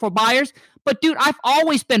 hustle for buyers. But dude, I've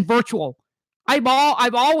always been virtual. I've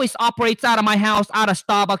always operates out of my house, out of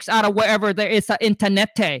Starbucks, out of wherever there is an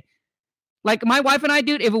internet. Like my wife and I,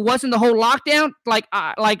 dude, if it wasn't the whole lockdown, like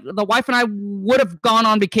the wife and I would have gone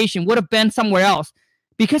on vacation, would have been somewhere else.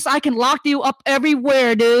 Because I can lock you up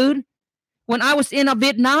everywhere, dude. When I was in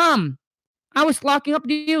Vietnam, I was locking up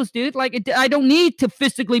deals, dude. Like, I don't need to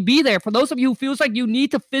physically be there. For those of you who feels like you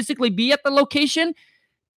need to physically be at the location,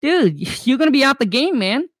 dude, you're going to be out the game,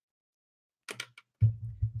 man.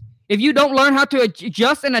 If you don't learn how to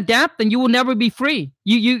adjust and adapt, then you will never be free.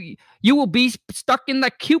 You will be stuck in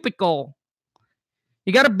that cubicle.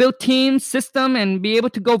 You got to build team, system, and be able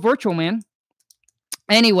to go virtual, man.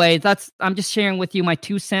 Anyway, I'm just sharing with you my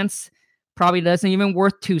 2 cents. Probably doesn't even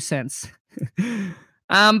worth 2 cents.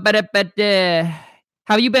 But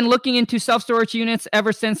have you been looking into self-storage units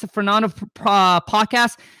ever since the Fernando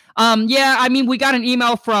podcast? Yeah, I mean, we got an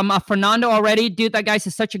email from Fernando already. Dude, that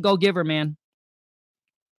guy's such a go-giver, man.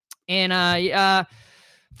 And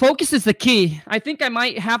focus is the key. I think I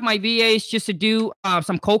might have my VAs just to do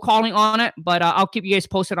some cold calling on it, but I'll keep you guys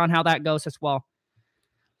posted on how that goes as well.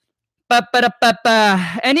 But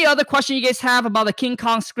any other question you guys have about the King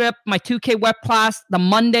Kong script, my 2K web class, the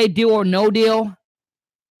Monday deal or no deal?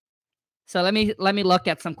 So let me look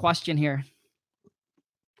at some question here.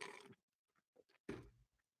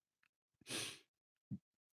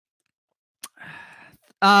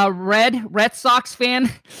 Red Sox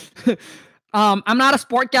fan. I'm not a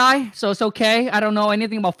sport guy, so it's okay. I don't know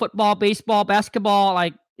anything about football, baseball, basketball.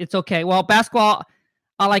 Like, it's okay. Well, basketball,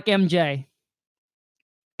 I like MJ,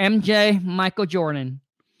 Michael Jordan.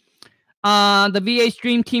 The VA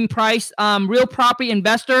Stream Team price, real property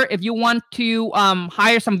investor. If you want to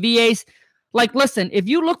hire some VAs, like, listen, if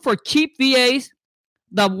you look for cheap VAs,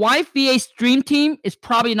 the Wife VA Stream Team is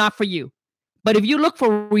probably not for you. But if you look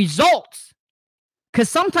for results, because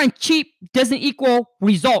sometimes cheap doesn't equal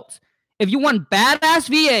results. If you want badass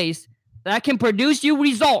VAs that can produce you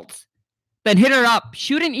results, then hit her up.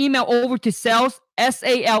 Shoot an email over to sales,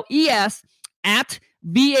 SALES, at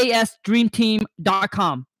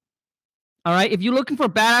VASDreamTeam.com. All right. If you're looking for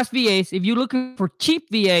badass VAs, if you're looking for cheap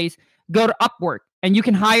VAs, go to Upwork and you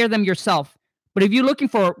can hire them yourself. But if you're looking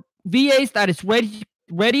for VAs that is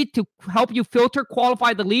ready to help you filter,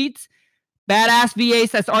 qualify the leads, badass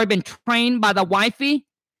VAs that's already been trained by the wifey,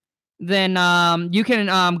 then you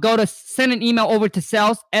can go to send an email over to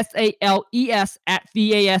sales, SALES, at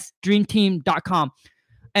VASDreamTeam.com.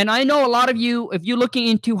 And I know a lot of you, if you're looking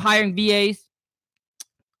into hiring VAs,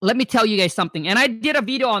 let me tell you guys something. And I did a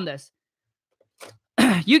video on this.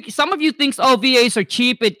 Some of you think, oh, VAs are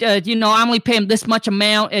cheap. I only pay them this much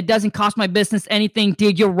amount. It doesn't cost my business anything.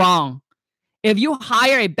 Dude, you're wrong. If you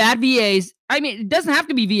hire a bad VAs, I mean, it doesn't have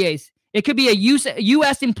to be VAs. It could be a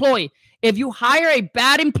U.S. employee. If you hire a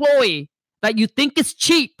bad employee that you think is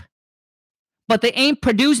cheap, but they ain't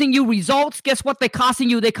producing you results, guess what they're costing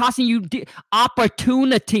you? They're costing you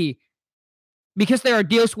opportunity, because there are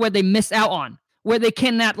deals where they miss out on, where they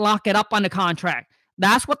cannot lock it up on the contract.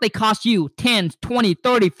 That's what they cost you, 10, 20,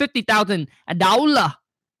 30, $50,000.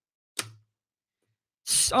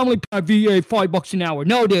 I'm only pay VA $5 an hour.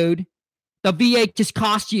 No, dude. The VA just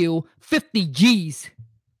costs you 50 G's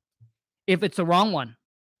if it's the wrong one.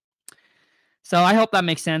 So I hope that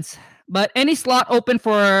makes sense. But any slot open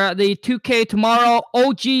for the 2K tomorrow,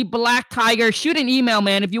 OG Black Tiger, shoot an email,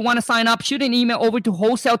 man. If you want to sign up, shoot an email over to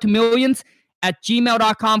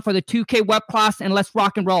wholesale2millions@gmail.com for the 2K web class, and let's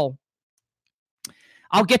rock and roll.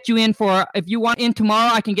 I'll get you in for, if you want in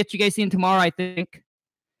tomorrow, I can get you guys in tomorrow, I think.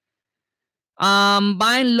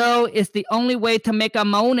 Buying low is the only way to make a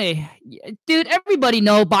money. Dude, everybody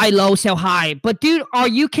know buy low, sell high. But dude,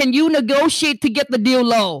 can you negotiate to get the deal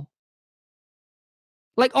low?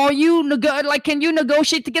 Like, can you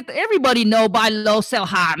negotiate to get everybody know buy low, sell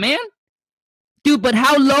high, man? Dude, but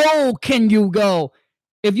how low can you go?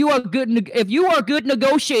 If you are a good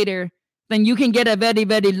negotiator, then you can get a very,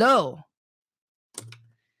 very low.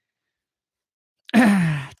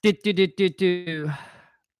 Let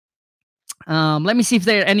me see if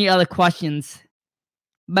there are any other questions.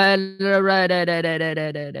 Any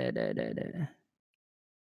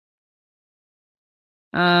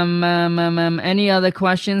other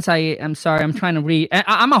questions? I'm sorry, I'm trying to read.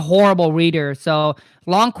 I'm a horrible reader, so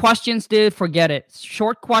long questions, dude, forget it.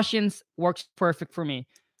 Short questions works perfect for me.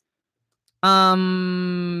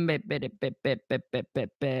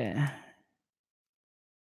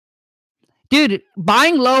 Dude,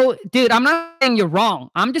 buying low, dude, I'm not saying you're wrong.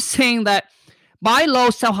 I'm just saying that buy low,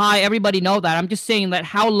 sell high, everybody know that. I'm just saying that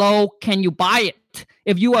how low can you buy it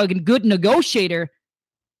if you are a good negotiator,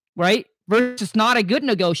 right? Versus not a good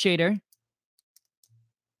negotiator.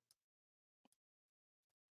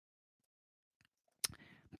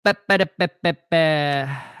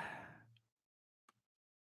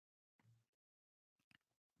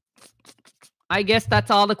 I guess that's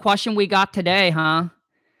all the question we got today, huh?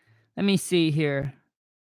 Let me see here.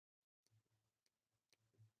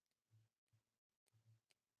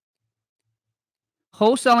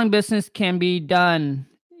 Wholesaling business can be done.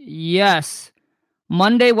 Yes.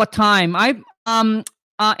 Monday, what time? Andrew,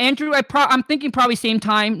 I'm thinking probably same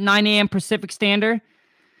time, 9 a.m. Pacific Standard.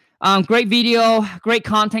 Great video, great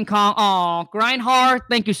content. Grind hard.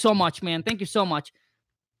 Thank you so much, man. Thank you so much.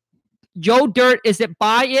 Joe Dirt, is it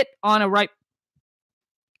buy it on a right?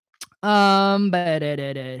 I'm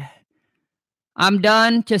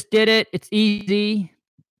done. Just did it. It's easy.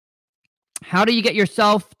 How do you get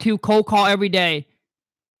yourself to cold call every day?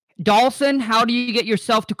 Dawson, how do you get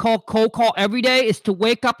yourself to cold call every day? Is to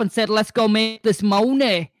wake up and say, let's go make this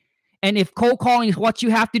money. And if cold calling is what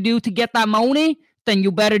you have to do to get that money, then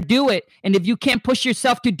you better do it. And if you can't push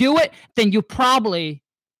yourself to do it, then you're probably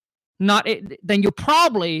not going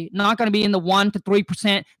to be in the 1 to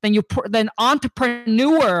 3%. Then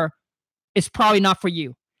entrepreneur is probably not for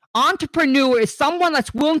you. Entrepreneur is someone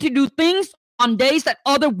that's willing to do things on days that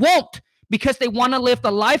other won't because they want to live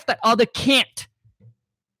the life that other can't.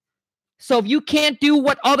 So if you can't do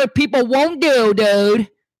what other people won't do, dude,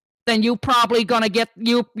 then you're probably going to get,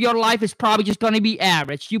 your life is probably just going to be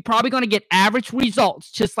average. You're probably going to get average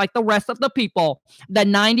results, just like the rest of the people, the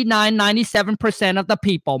 99, 97% of the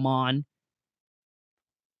people, man.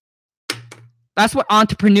 That's what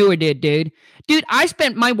entrepreneur did, dude. Dude,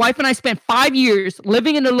 my wife and I spent 5 years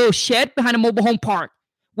living in a little shed behind a mobile home park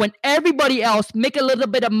when everybody else make a little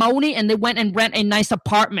bit of money and they went and rent a nice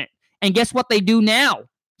apartment. And guess what they do now?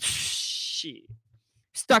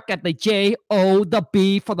 Stuck at the J-O, the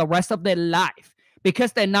B for the rest of their life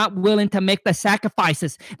because they're not willing to make the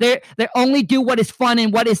sacrifices. They only do what is fun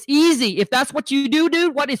and what is easy. If that's what you do,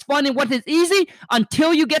 dude, what is fun and what is easy,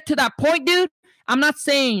 until you get to that point, dude, I'm not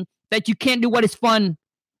saying that you can't do what is fun,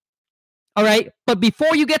 all right? But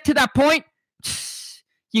before you get to that point,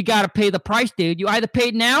 you got to pay the price, dude. You either pay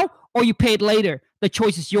it now or you pay it later. The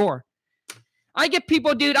choice is yours. I get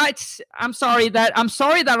people, dude. I'm sorry that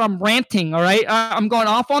I'm ranting. All right, I'm going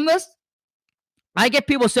off on this. I get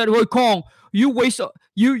people said, "Hey, Kong, you waste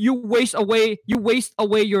away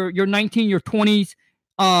your 19, your 20s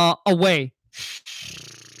away."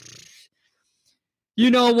 You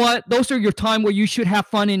know what? Those are your time where you should have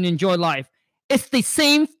fun and enjoy life. It's the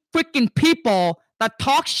same freaking people that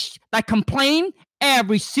that complain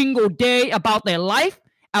every single day about their life,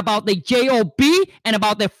 about their job, and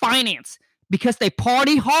about their finance. Because they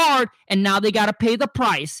party hard and now they got to pay the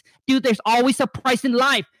price. Dude, there's always a price in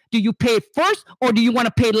life. Do you pay it first or do you want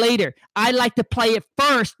to pay later? I like to play it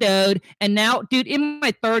first, dude. And now, dude, in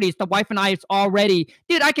my 30s, the wife and I is already,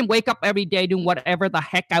 dude, I can wake up every day doing whatever the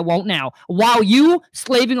heck I want now. While you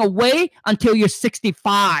slaving away until you're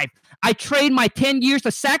 65. I trade my 10 years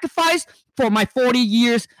of sacrifice for my 40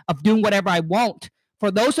 years of doing whatever I want.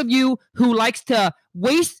 For those of you who likes to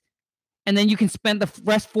waste, and then you can spend the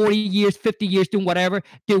rest 40 years, 50 years doing whatever,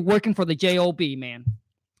 dude, working for the job, man.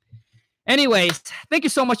 Anyways, thank you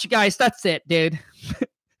so much, you guys. That's it, dude.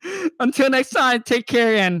 Until next time, take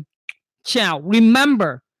care and ciao.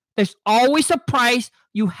 Remember, there's always a price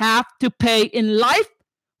you have to pay in life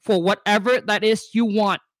for whatever that is you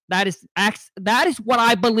want. That is what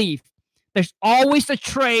I believe. There's always a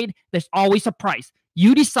trade. There's always a price.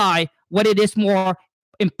 You decide what it is more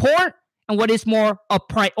important and what is more a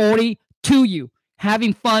priority to you.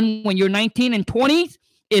 Having fun when you're 19 and 20s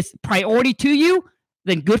is priority to you,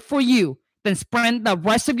 then good for you. Then spend the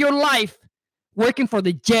rest of your life working for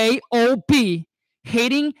the job,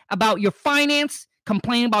 hating about your finance,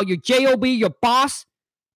 complain about your job, your boss,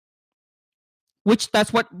 which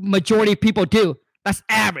that's what majority of people do. That's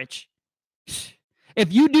average.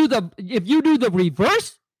 If you do the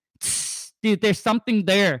reverse, dude, there's something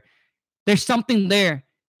there. There's something there.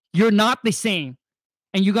 You're not the same,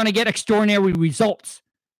 and you're gonna get extraordinary results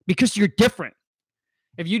because you're different.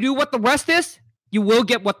 If you do what the rest is, you will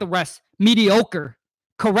get what the rest. Mediocre.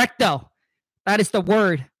 Correcto. That is the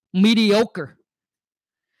word. Mediocre.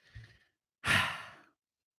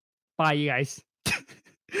 Bye, you guys.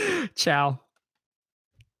 Ciao.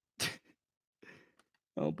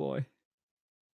 Oh, boy.